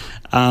shoes.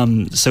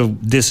 So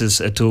this is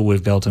a tool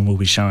we've built and we'll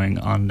be showing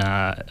on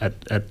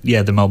at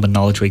the Melbourne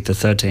Knowledge Week, the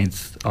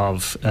 13th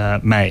of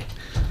May.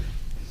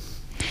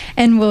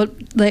 And will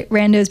like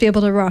randos be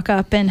able to rock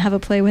up and have a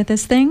play with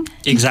this thing?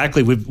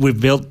 Exactly. We've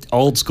built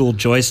old school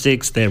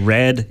joysticks. They're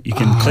red. You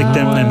can click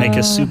them. They make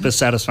a super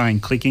satisfying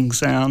clicking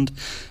sound.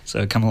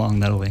 So come along.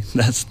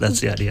 That's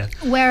the idea.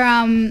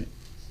 We're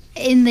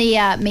in the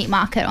meat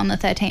market on the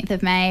 13th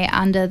of May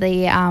under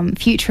the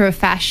Future of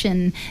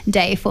Fashion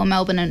Day for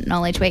Melbourne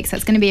Knowledge Week. So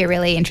it's going to be a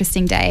really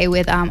interesting day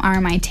with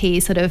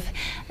RMIT sort of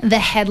the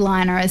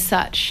headliner as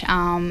such.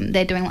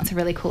 They're doing lots of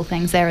really cool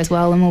things there as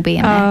well, and we'll be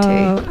in there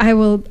too. I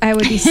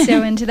would be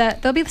so into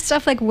that. There'll be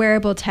stuff like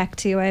wearable tech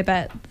too, I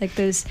bet. Like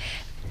those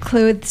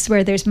clothes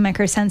where there's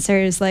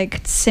microsensors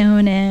like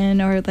sewn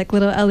in, or like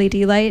little LED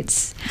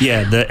lights.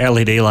 Yeah, the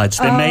LED lights.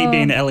 There may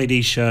be an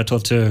LED shirt or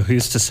two.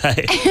 Who's to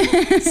say?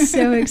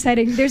 So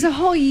exciting. There's a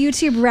whole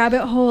YouTube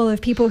rabbit hole of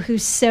people who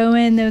sew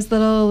in those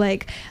little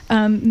like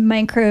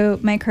micro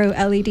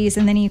LEDs,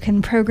 and then you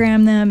can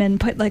program them and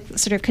put like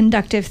sort of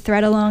conductive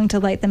thread along to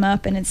light them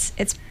up, and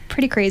it's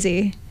pretty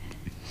crazy.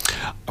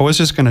 I was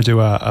just going to do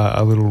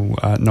a little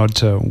nod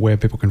to where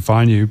people can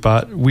find you,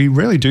 but we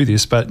rarely do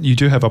this, but you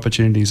do have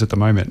opportunities at the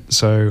moment.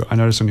 So I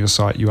noticed on your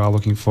site you are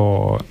looking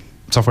for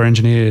software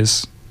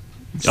engineers.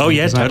 Oh,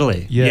 yeah,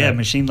 totally. Yeah,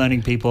 machine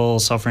learning people,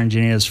 software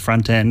engineers,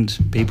 front-end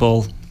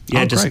people.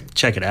 Yeah, just great.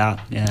 Check it out.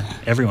 Yeah,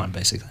 everyone,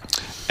 basically.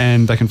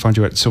 And they can find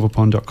you at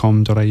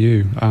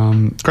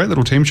silverpond.com.au. Great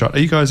little team shot. Are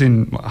you guys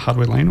in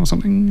Hardware Lane or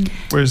something?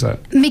 Where is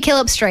that?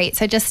 McKillop Street,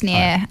 so just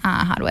near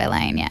Hardware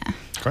Lane, yeah.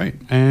 Great.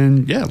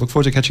 And yeah, look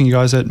forward to catching you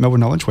guys at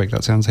Melbourne Knowledge Week.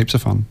 That sounds heaps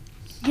of fun.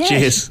 Yeah.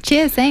 Cheers.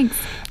 Cheers, thanks.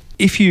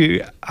 If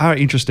you are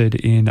interested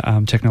in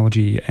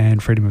technology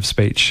and freedom of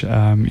speech,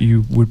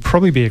 you would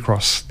probably be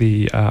across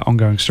the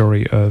ongoing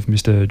story of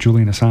Mr.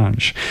 Julian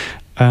Assange.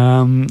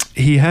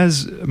 He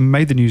has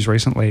made the news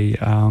recently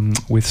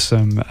with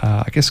some,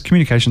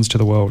 communications to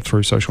the world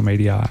through social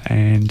media,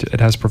 and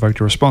it has provoked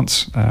a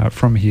response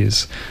from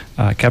his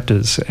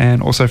captors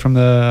and also from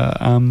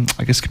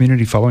the,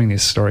 community following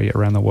this story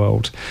around the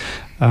world.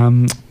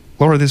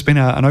 Laura, there's been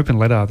an open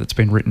letter that's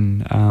been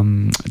written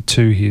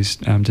to his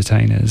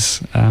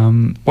detainers.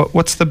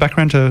 What's the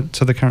background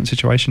to the current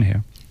situation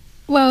here?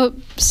 Well,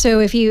 so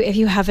if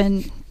you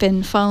haven't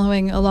been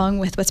following along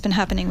with what's been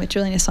happening with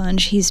Julian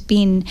Assange, he's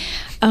been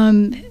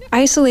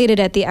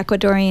isolated at the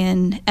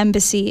Ecuadorian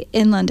embassy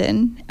in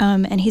London,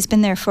 and he's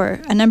been there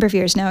for a number of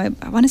years now.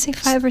 I want to say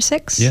 5 or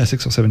 6. Yeah,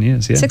 6 or 7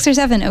 years. Yeah, 6 or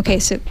 7. Okay,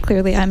 so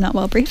clearly I'm not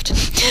well briefed.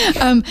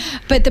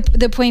 But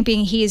the point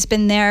being, he's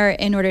been there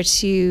in order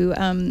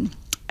to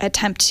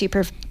attempt to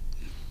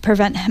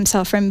prevent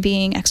himself from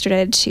being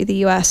extradited to the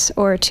U.S.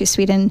 or to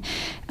Sweden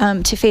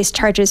to face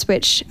charges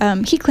which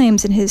he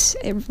claims, and his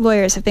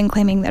lawyers have been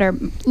claiming, that are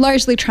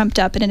largely trumped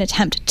up in an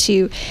attempt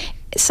to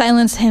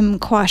silence him,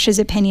 quash his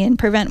opinion,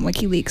 prevent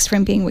WikiLeaks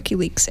from being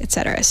WikiLeaks,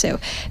 etc. So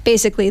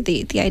basically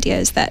the idea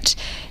is that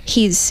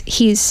he's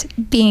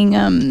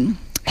being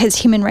his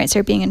human rights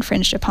are being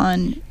infringed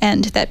upon,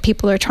 and that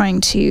people are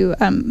trying to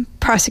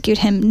prosecute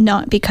him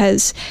not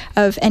because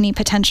of any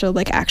potential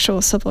like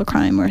actual civil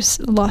crime or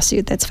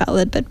lawsuit that's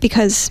valid, but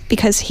because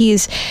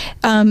he's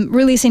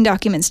releasing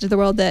documents to the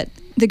world that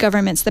the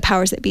governments, the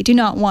powers that be, do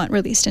not want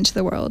released into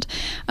the world.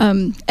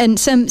 And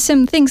some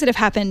things that have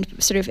happened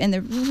sort of in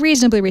the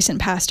reasonably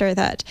recent past are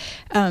that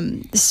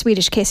the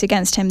Swedish case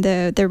against him,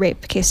 the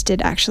rape case,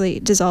 did actually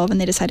dissolve, and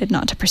they decided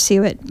not to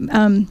pursue it.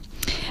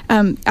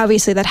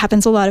 Obviously, that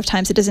happens a lot of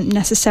times. It doesn't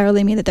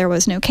necessarily mean that there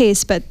was no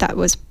case, but that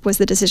was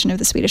the decision of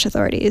the Swedish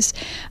authorities.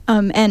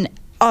 And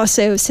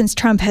also, since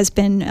Trump has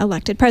been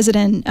elected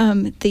president,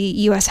 the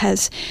U.S.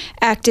 has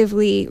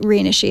actively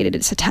reinitiated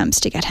its attempts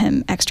to get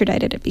him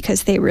extradited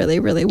because they really,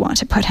 really want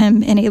to put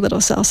him in a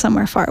little cell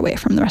somewhere far away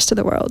from the rest of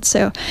the world.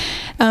 So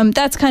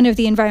that's kind of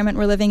the environment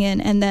we're living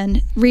in. And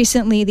then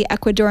recently, the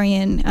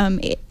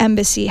Ecuadorian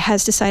embassy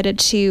has decided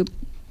to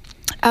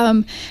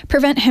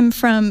prevent him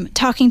from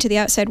talking to the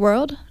outside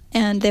world.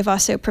 And they've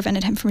also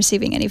prevented him from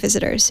receiving any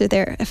visitors. So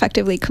they're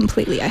effectively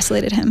completely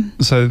isolated him.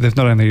 So they've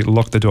not only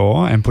locked the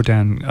door and put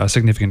down a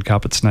significant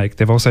carpet snake,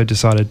 they've also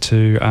decided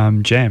to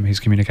jam his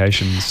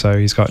communications. So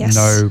he's got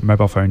no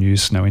mobile phone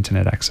use, no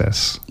internet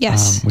access.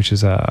 Yes. Which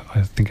is,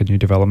 I think, a new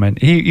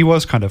development. He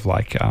was kind of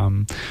like I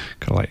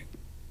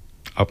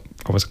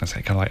was going to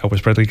say kind of like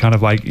Elvis Presley, kind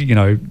of like,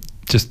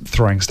 just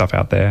throwing stuff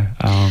out there.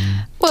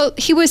 Well,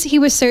 he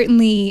was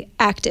certainly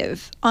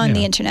active on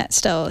the internet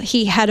still.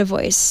 He had a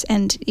voice,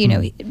 and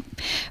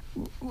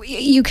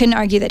you can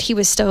argue that he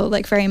was still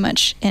like very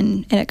much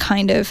in a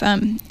kind of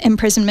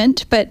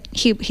imprisonment, but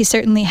he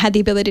certainly had the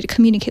ability to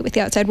communicate with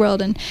the outside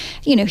world. And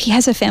he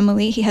has a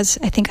family. He has,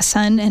 I think, a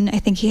son, and I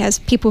think he has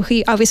people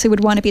he obviously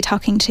would want to be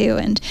talking to,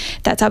 and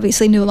that's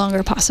obviously no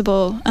longer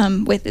possible.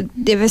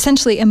 They've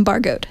essentially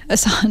embargoed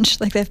Assange,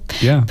 like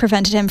they've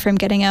prevented him from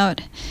getting out.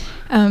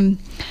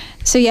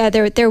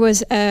 There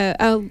was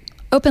a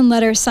open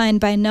letter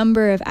signed by a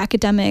number of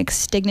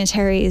academics,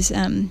 dignitaries,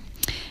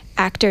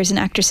 actors and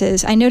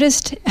actresses. I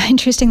noticed,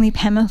 interestingly,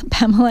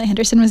 Pamela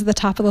Anderson was at the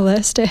top of the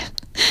list.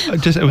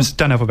 It was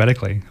done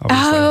alphabetically,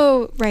 obviously.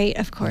 Oh, right.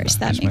 Of course.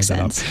 That makes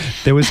sense.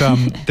 There was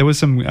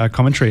some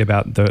commentary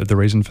about the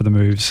reason for the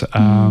moves.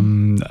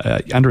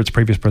 Under its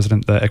previous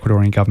president, the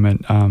Ecuadorian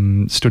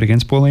government stood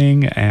against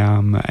bullying,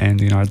 and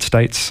the United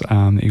States,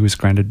 he was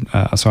granted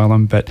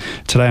asylum. But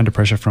today, under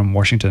pressure from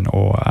Washington,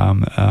 or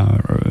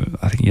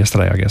I think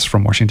yesterday, I guess,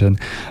 from Washington,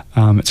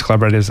 its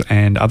collaborators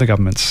and other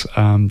governments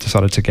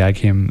decided to gag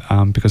him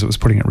because it was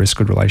putting at risk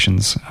good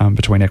relations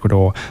between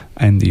Ecuador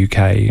and the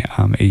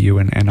UK, EU,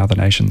 and other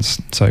nations.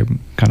 So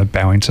kind of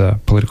bowing to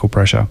political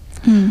pressure.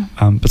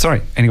 But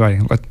sorry, anyway,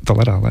 the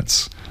letter,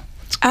 let's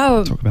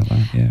talk about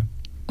that. Yeah.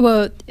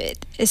 Well,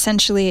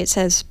 essentially it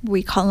says,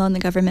 we call on the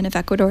government of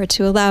Ecuador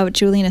to allow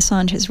Julian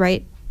Assange his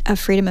right of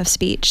freedom of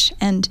speech.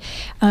 And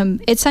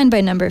it's signed by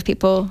a number of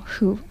people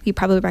who you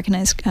probably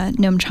recognize,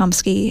 Noam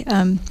Chomsky,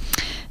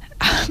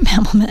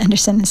 Pamela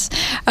Anderson.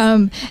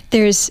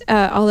 There's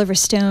Oliver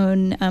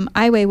Stone,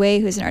 Ai Weiwei,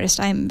 who's an artist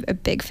I'm a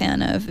big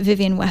fan of,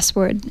 Vivienne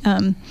Westwood,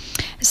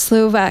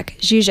 Slovak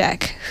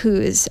Žižek, who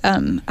is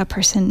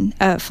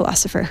a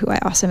philosopher who I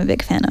also am a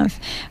big fan of,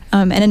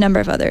 and a number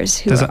of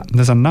others.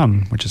 There's a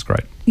nun, which is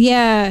great.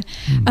 Yeah,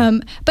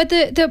 but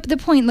the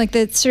point, like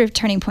the sort of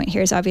turning point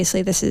here, is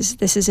obviously this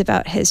is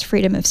about his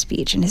freedom of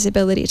speech and his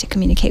ability to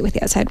communicate with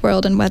the outside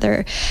world, and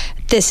whether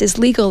this is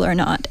legal or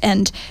not.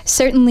 And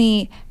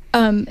certainly,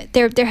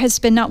 there has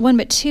been not one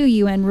but 2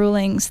 UN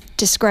rulings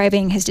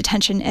describing his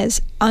detention as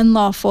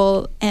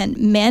unlawful and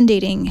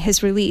mandating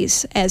his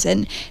release, as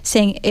in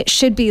saying it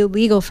should be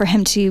illegal for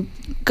him to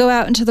go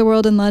out into the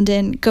world in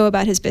London, go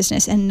about his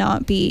business, and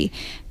not be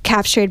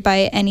captured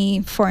by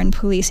any foreign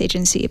police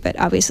agency. But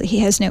obviously he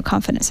has no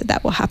confidence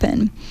that will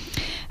happen.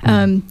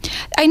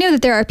 I know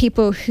that there are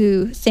people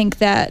who think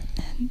that,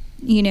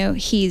 you know,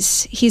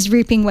 he's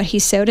reaping what he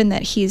sowed, and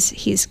that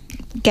he's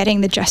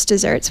getting the just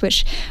desserts,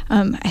 which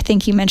I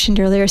think you mentioned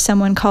earlier.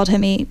 Someone called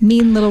him a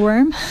mean little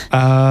worm.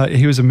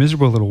 He was a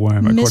miserable little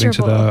worm, according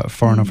to the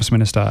Foreign Office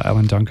Minister,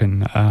 Alan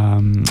Duncan,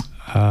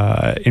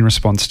 in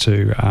response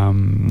to,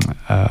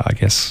 I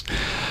guess,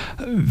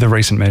 the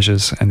recent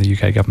measures and the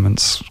UK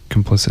government's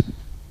complicit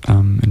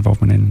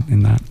involvement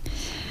in that.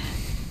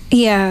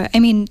 Yeah, I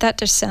mean, that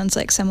just sounds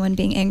like someone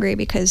being angry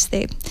because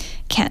they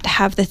can't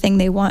have the thing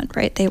they want,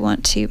 right? They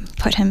want to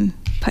put him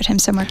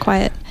somewhere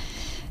quiet.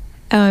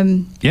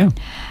 Yeah,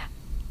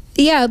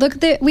 look,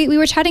 we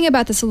were chatting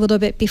about this a little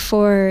bit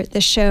before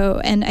the show,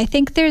 and I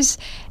think there's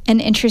an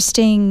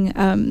interesting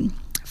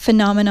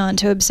phenomenon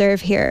to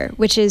observe here,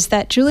 which is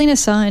that Julian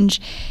Assange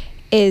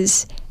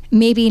is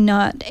maybe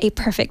not a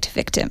perfect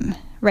victim,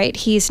 right?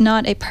 He's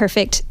not a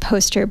perfect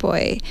poster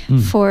boy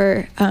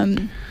for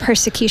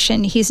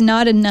persecution. He's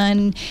not a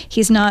nun.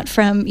 He's not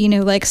from,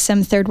 like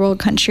some third world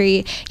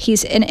country.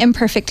 He's an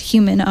imperfect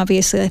human,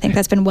 obviously. I think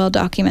that's been well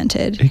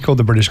documented. He called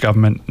the British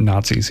government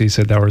Nazis. He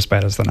said they were as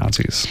bad as the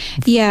Nazis.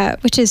 Yeah,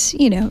 which is,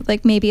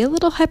 like maybe a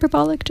little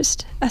hyperbolic,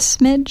 just a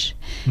smidge.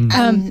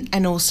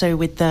 And also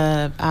with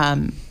the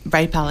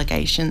rape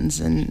allegations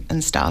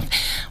and stuff,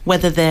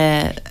 whether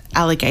they're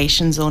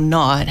allegations or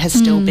not has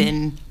still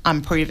been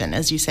unproven,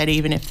 as you said,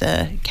 even if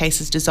the case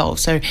is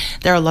dissolved. So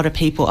there are a lot of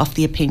people of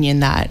the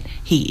opinion that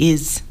he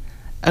is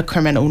a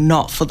criminal,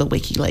 not for the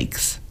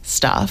WikiLeaks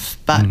stuff,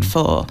 but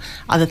for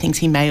other things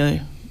he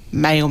may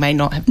or may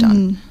not have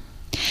done.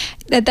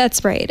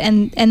 That's right,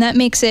 and that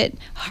makes it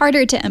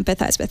harder to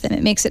empathize with him.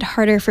 It makes it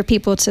harder for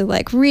people to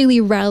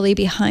really rally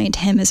behind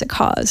him as a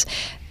cause.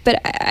 But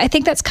I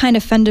think that's kind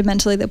of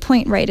fundamentally the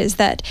point, right, is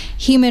that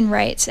human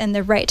rights and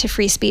the right to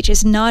free speech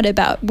is not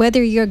about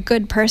whether you're a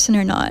good person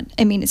or not.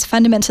 I mean, it's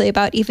fundamentally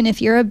about even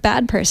if you're a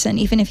bad person,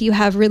 even if you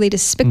have really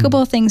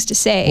despicable things to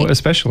say. Well,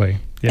 especially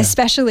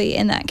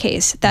in that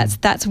case,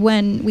 that's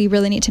when we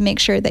really need to make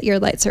sure that your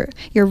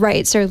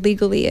rights are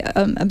legally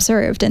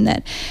observed, and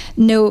that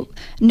no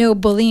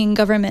bullying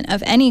government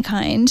of any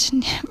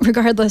kind,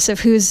 regardless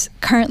of who's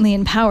currently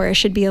in power,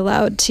 should be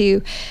allowed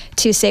to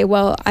say,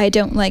 well, I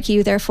don't like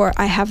you, therefore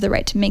I have the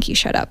right to make you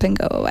shut up and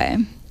go away.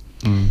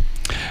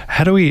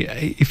 How do we,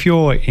 if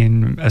you're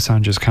in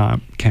Assange's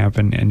camp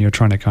and you're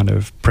trying to kind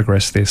of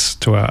progress this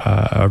to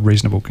a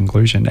reasonable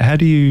conclusion, how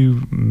do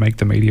you make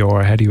the media,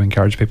 or how do you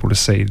encourage people to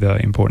see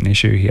the important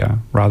issue here,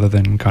 rather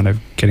than kind of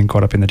getting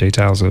caught up in the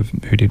details of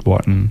who did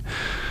what and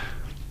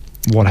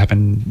what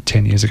happened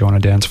 10 years ago on a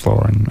dance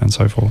floor and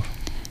so forth?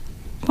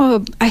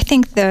 Well, I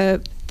think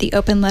the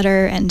open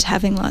letter and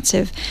having lots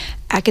of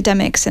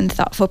academics and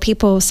thoughtful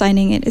people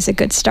signing it is a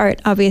good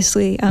start.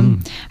 Obviously,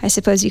 I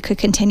suppose you could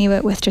continue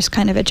it with just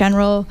kind of a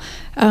general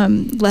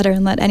letter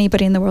and let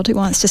anybody in the world who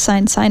wants to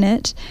sign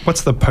it.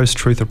 What's the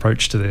post-truth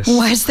approach to this?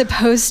 What's the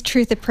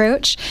post-truth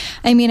approach?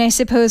 I mean, I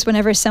suppose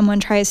whenever someone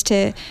tries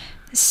to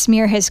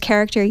smear his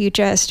character, you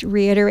just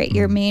reiterate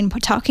your main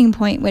talking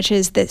point, which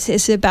is this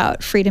is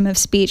about freedom of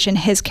speech and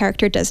his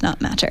character does not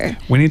matter.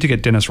 We need to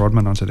get Dennis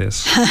Rodman onto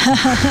this.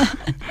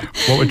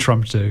 What would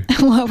Trump do?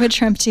 What would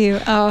Trump do?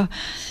 Oh,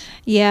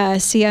 yeah.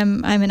 See,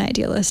 I'm an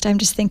idealist. I'm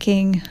just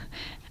thinking.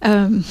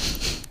 No,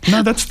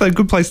 that's the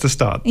good place to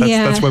start.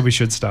 That's where we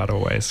should start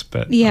always.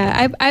 But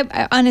yeah,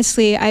 I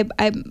honestly,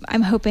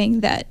 I'm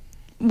hoping that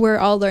we're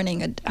all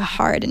learning a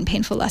hard and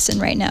painful lesson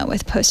right now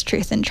with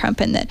post-truth and Trump,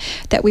 and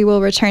that we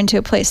will return to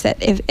a place that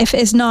if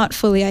is not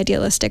fully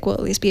idealistic, will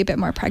at least be a bit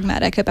more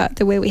pragmatic about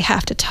the way we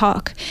have to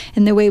talk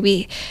and the way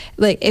we,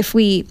 like, if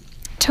we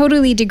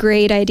totally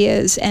degrade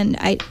ideas and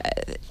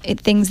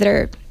things that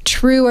are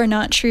true or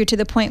not true to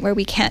the point where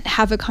we can't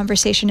have a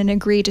conversation and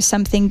agree to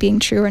something being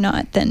true or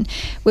not, then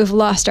we've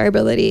lost our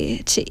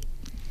ability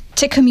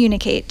to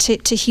communicate,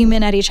 to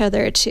human at each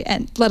other,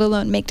 and let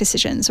alone make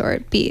decisions or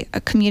be a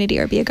community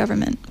or be a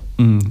government.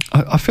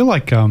 I feel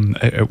like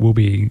it will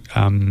be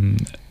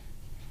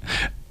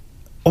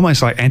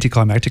almost like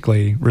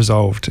anticlimactically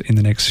resolved in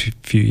the next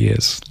few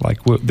years. Like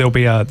there'll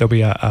be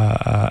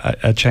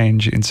a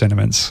change in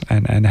sentiments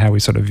and how we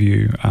sort of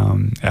view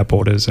our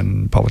borders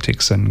and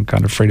politics and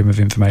kind of freedom of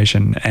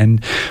information.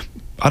 And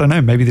I don't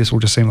know, maybe this will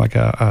just seem like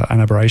an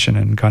aberration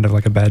and kind of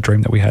like a bad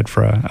dream that we had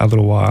for a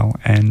little while.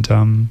 And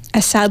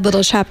a sad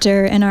little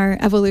chapter in our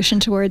evolution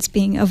towards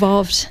being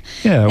evolved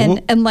and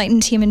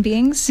enlightened human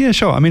beings. Yeah,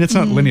 sure. I mean, it's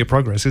not linear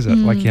progress, is it?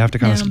 Like you have to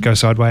kind of go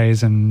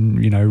sideways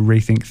and, you know,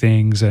 rethink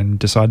things and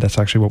decide that's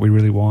actually what we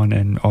really want.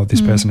 And,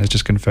 this person has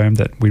just confirmed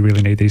that we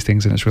really need these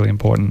things and it's really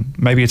important.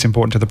 Maybe it's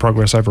important to the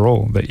progress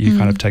overall that you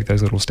kind of take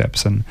those little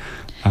steps and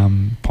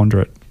ponder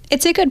it.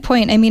 It's a good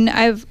point. I mean,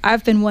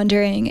 I've been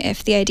wondering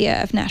if the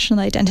idea of national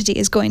identity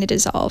is going to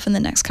dissolve in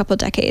the next couple of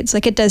decades.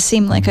 Like, it does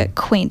seem like a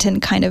quaint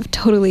and kind of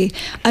totally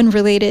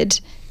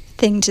unrelated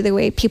thing to the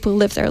way people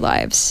live their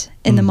lives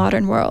in the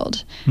modern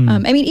world. I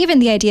mean, even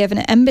the idea of an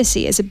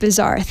embassy is a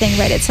bizarre thing,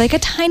 right? It's like a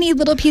tiny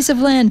little piece of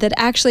land that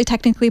actually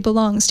technically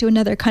belongs to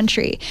another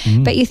country.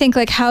 But you think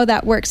like how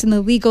that works in the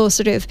legal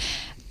sort of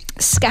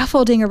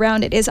scaffolding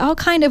around it is all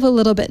kind of a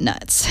little bit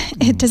nuts.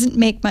 It doesn't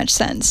make much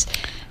sense.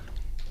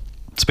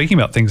 Speaking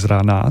about things that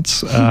are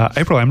nuts,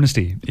 April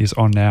Amnesty is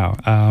on now.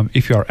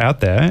 If you're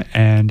out there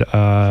and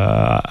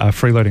a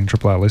freeloading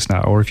Triple R listener,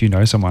 or if you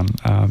know someone,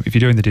 if you're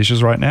doing the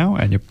dishes right now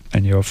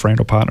and your friend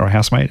or partner or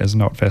housemate is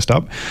not fessed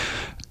up,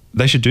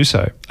 they should do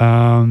so.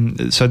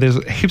 So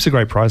there's heaps of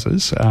great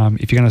prizes.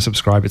 If you're going to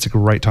subscribe, it's a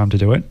great time to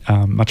do it.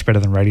 Much better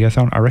than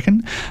Radiothon, I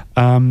reckon.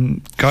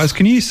 Guys,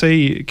 can you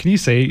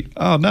see?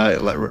 Oh no,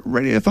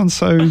 Radiothon's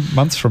so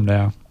months from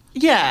now.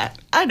 Yeah,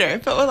 I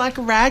know, but we're like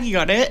ragging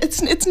on it.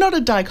 It's not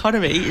a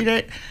dichotomy, you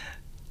know.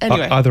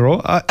 Anyway, either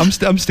or.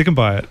 I'm sticking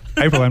by it.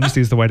 April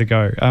Amnesty is the way to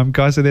go.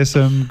 Guys, are there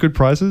some good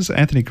prizes?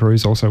 Anthony Carew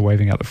also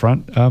waving out the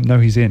front. No,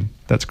 he's in.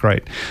 That's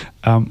great.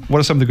 What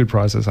are some of the good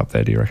prizes up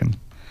there, do you reckon?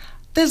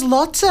 There's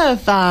lots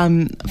of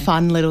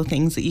fun little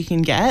things that you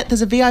can get.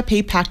 There's a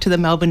VIP pack to the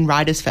Melbourne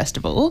Writers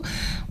Festival,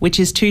 which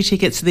is 2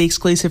 tickets to the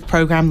exclusive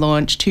program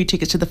launch, 2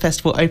 tickets to the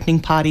festival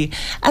opening party,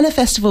 and a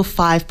festival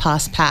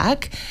 5-pass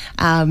pack.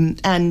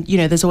 And, you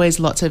know, there's always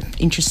lots of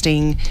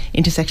interesting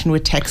intersection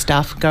with tech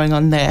stuff going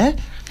on there.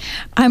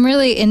 I'm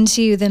really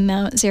into the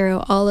Mount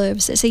Zero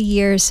olives. It's a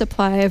year's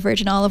supply of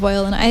virgin olive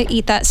oil, and I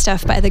eat that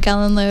stuff by the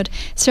gallon load.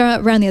 It's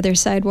around the other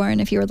side, Warren,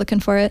 if you were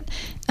looking for it.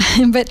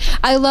 But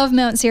I love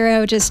Mount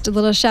Zero. Just a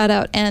little shout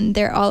out, and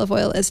their olive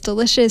oil is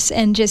delicious,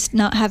 and just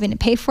not having to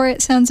pay for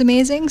it sounds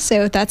amazing.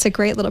 So that's a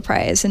great little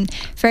prize and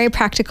very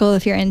practical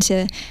if you're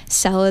into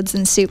salads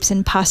and soups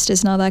and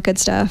pastas and all that good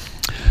stuff.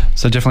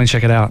 So definitely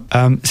check it out.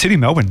 City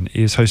Melbourne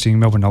is hosting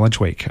Melbourne Knowledge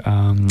Week.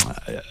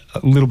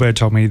 Little Bird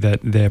told me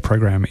that their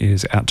program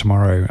is out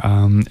tomorrow.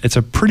 It's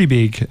a pretty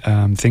big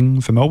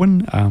thing for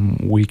Melbourne.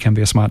 We can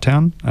be a smart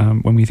town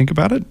when we think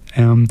about it.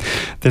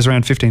 There's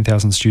around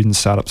 15,000 students,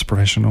 startups,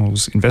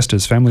 professionals,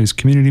 investors, families,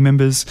 community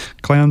members,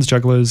 clowns,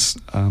 jugglers.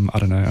 I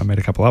don't know, I made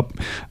a couple up.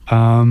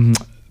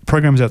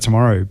 Program's out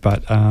tomorrow,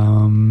 but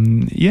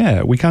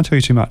yeah, we can't tell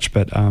you too much,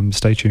 but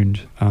stay tuned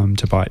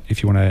to Byte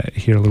if you want to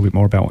hear a little bit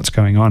more about what's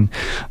going on.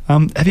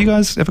 Have you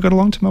guys ever got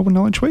along to Melbourne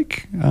Knowledge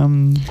Week?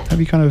 Have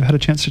you kind of had a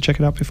chance to check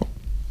it out before?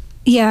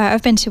 Yeah,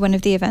 I've been to one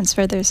of the events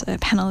where there's a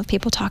panel of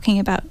people talking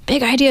about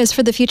big ideas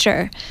for the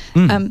future.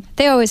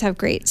 They always have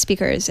great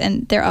speakers,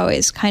 and they're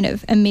always kind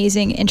of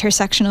amazing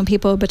intersectional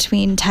people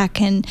between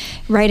tech and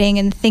writing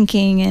and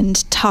thinking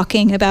and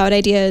talking about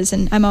ideas,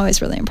 and I'm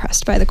always really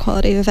impressed by the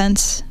quality of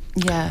events.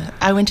 Yeah,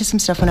 I went to some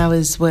stuff when I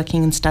was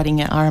working and studying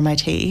at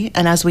RMIT,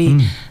 and as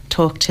we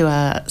talked to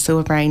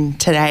Silverbrain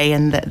today,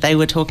 and they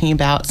were talking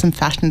about some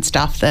fashion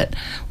stuff that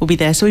will be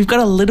there. So we've got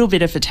a little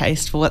bit of a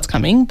taste for what's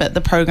coming, but the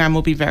program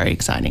will be very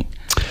exciting.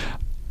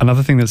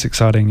 Another thing that's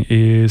exciting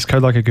is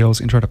Code Like a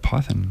Girl's Intro to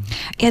Python.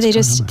 Yeah, they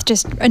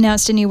just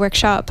announced a new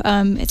workshop.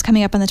 It's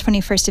coming up on the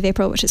 21st of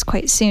April, which is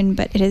quite soon,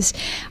 but it is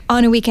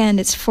on a weekend.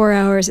 It's 4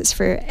 hours. It's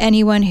for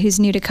anyone who's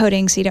new to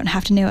coding, so you don't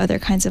have to know other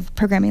kinds of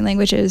programming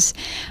languages.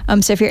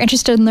 So if you're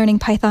interested in learning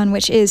Python,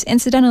 which is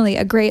incidentally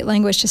a great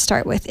language to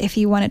start with if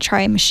you want to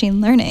try machine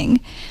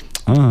learning,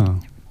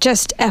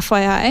 just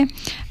FYI,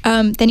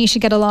 then you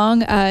should get along.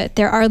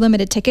 There are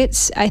limited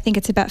tickets. I think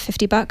it's about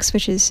 $50,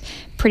 which is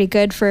pretty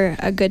good for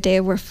a good day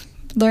of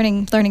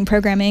learning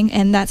programming,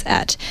 and that's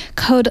at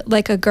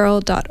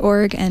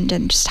codelikeagirl.org,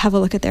 and just have a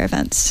look at their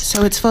events.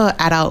 So it's for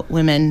adult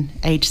women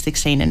aged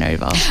 16 and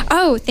over.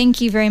 Oh, thank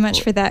you very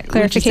much for that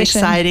clarification. Which is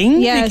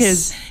exciting, yes.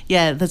 because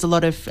there's a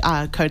lot of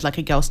Code Like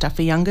a Girl stuff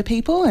for younger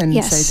people, and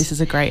Yes. so this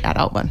is a great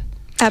adult one.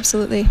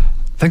 Absolutely.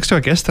 Thanks to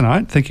our guests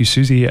tonight. Thank you,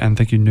 Susie, and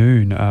thank you,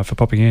 Noon, for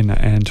popping in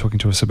and talking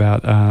to us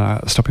about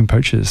stopping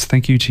poachers.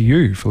 Thank you to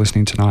you for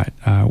listening tonight.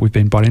 We've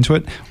been Bite Into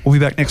It. We'll be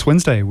back next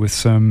Wednesday with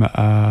some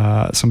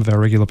of our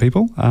regular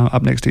people.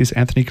 Up next is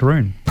Anthony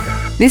Caroon.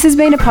 This has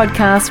been a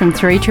podcast from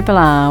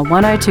 3RRR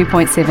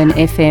 102.7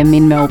 FM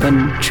in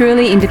Melbourne.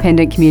 Truly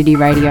independent community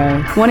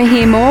radio. Want to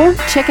hear more?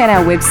 Check out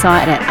our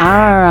website at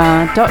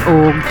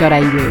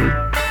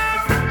rrr.org.au.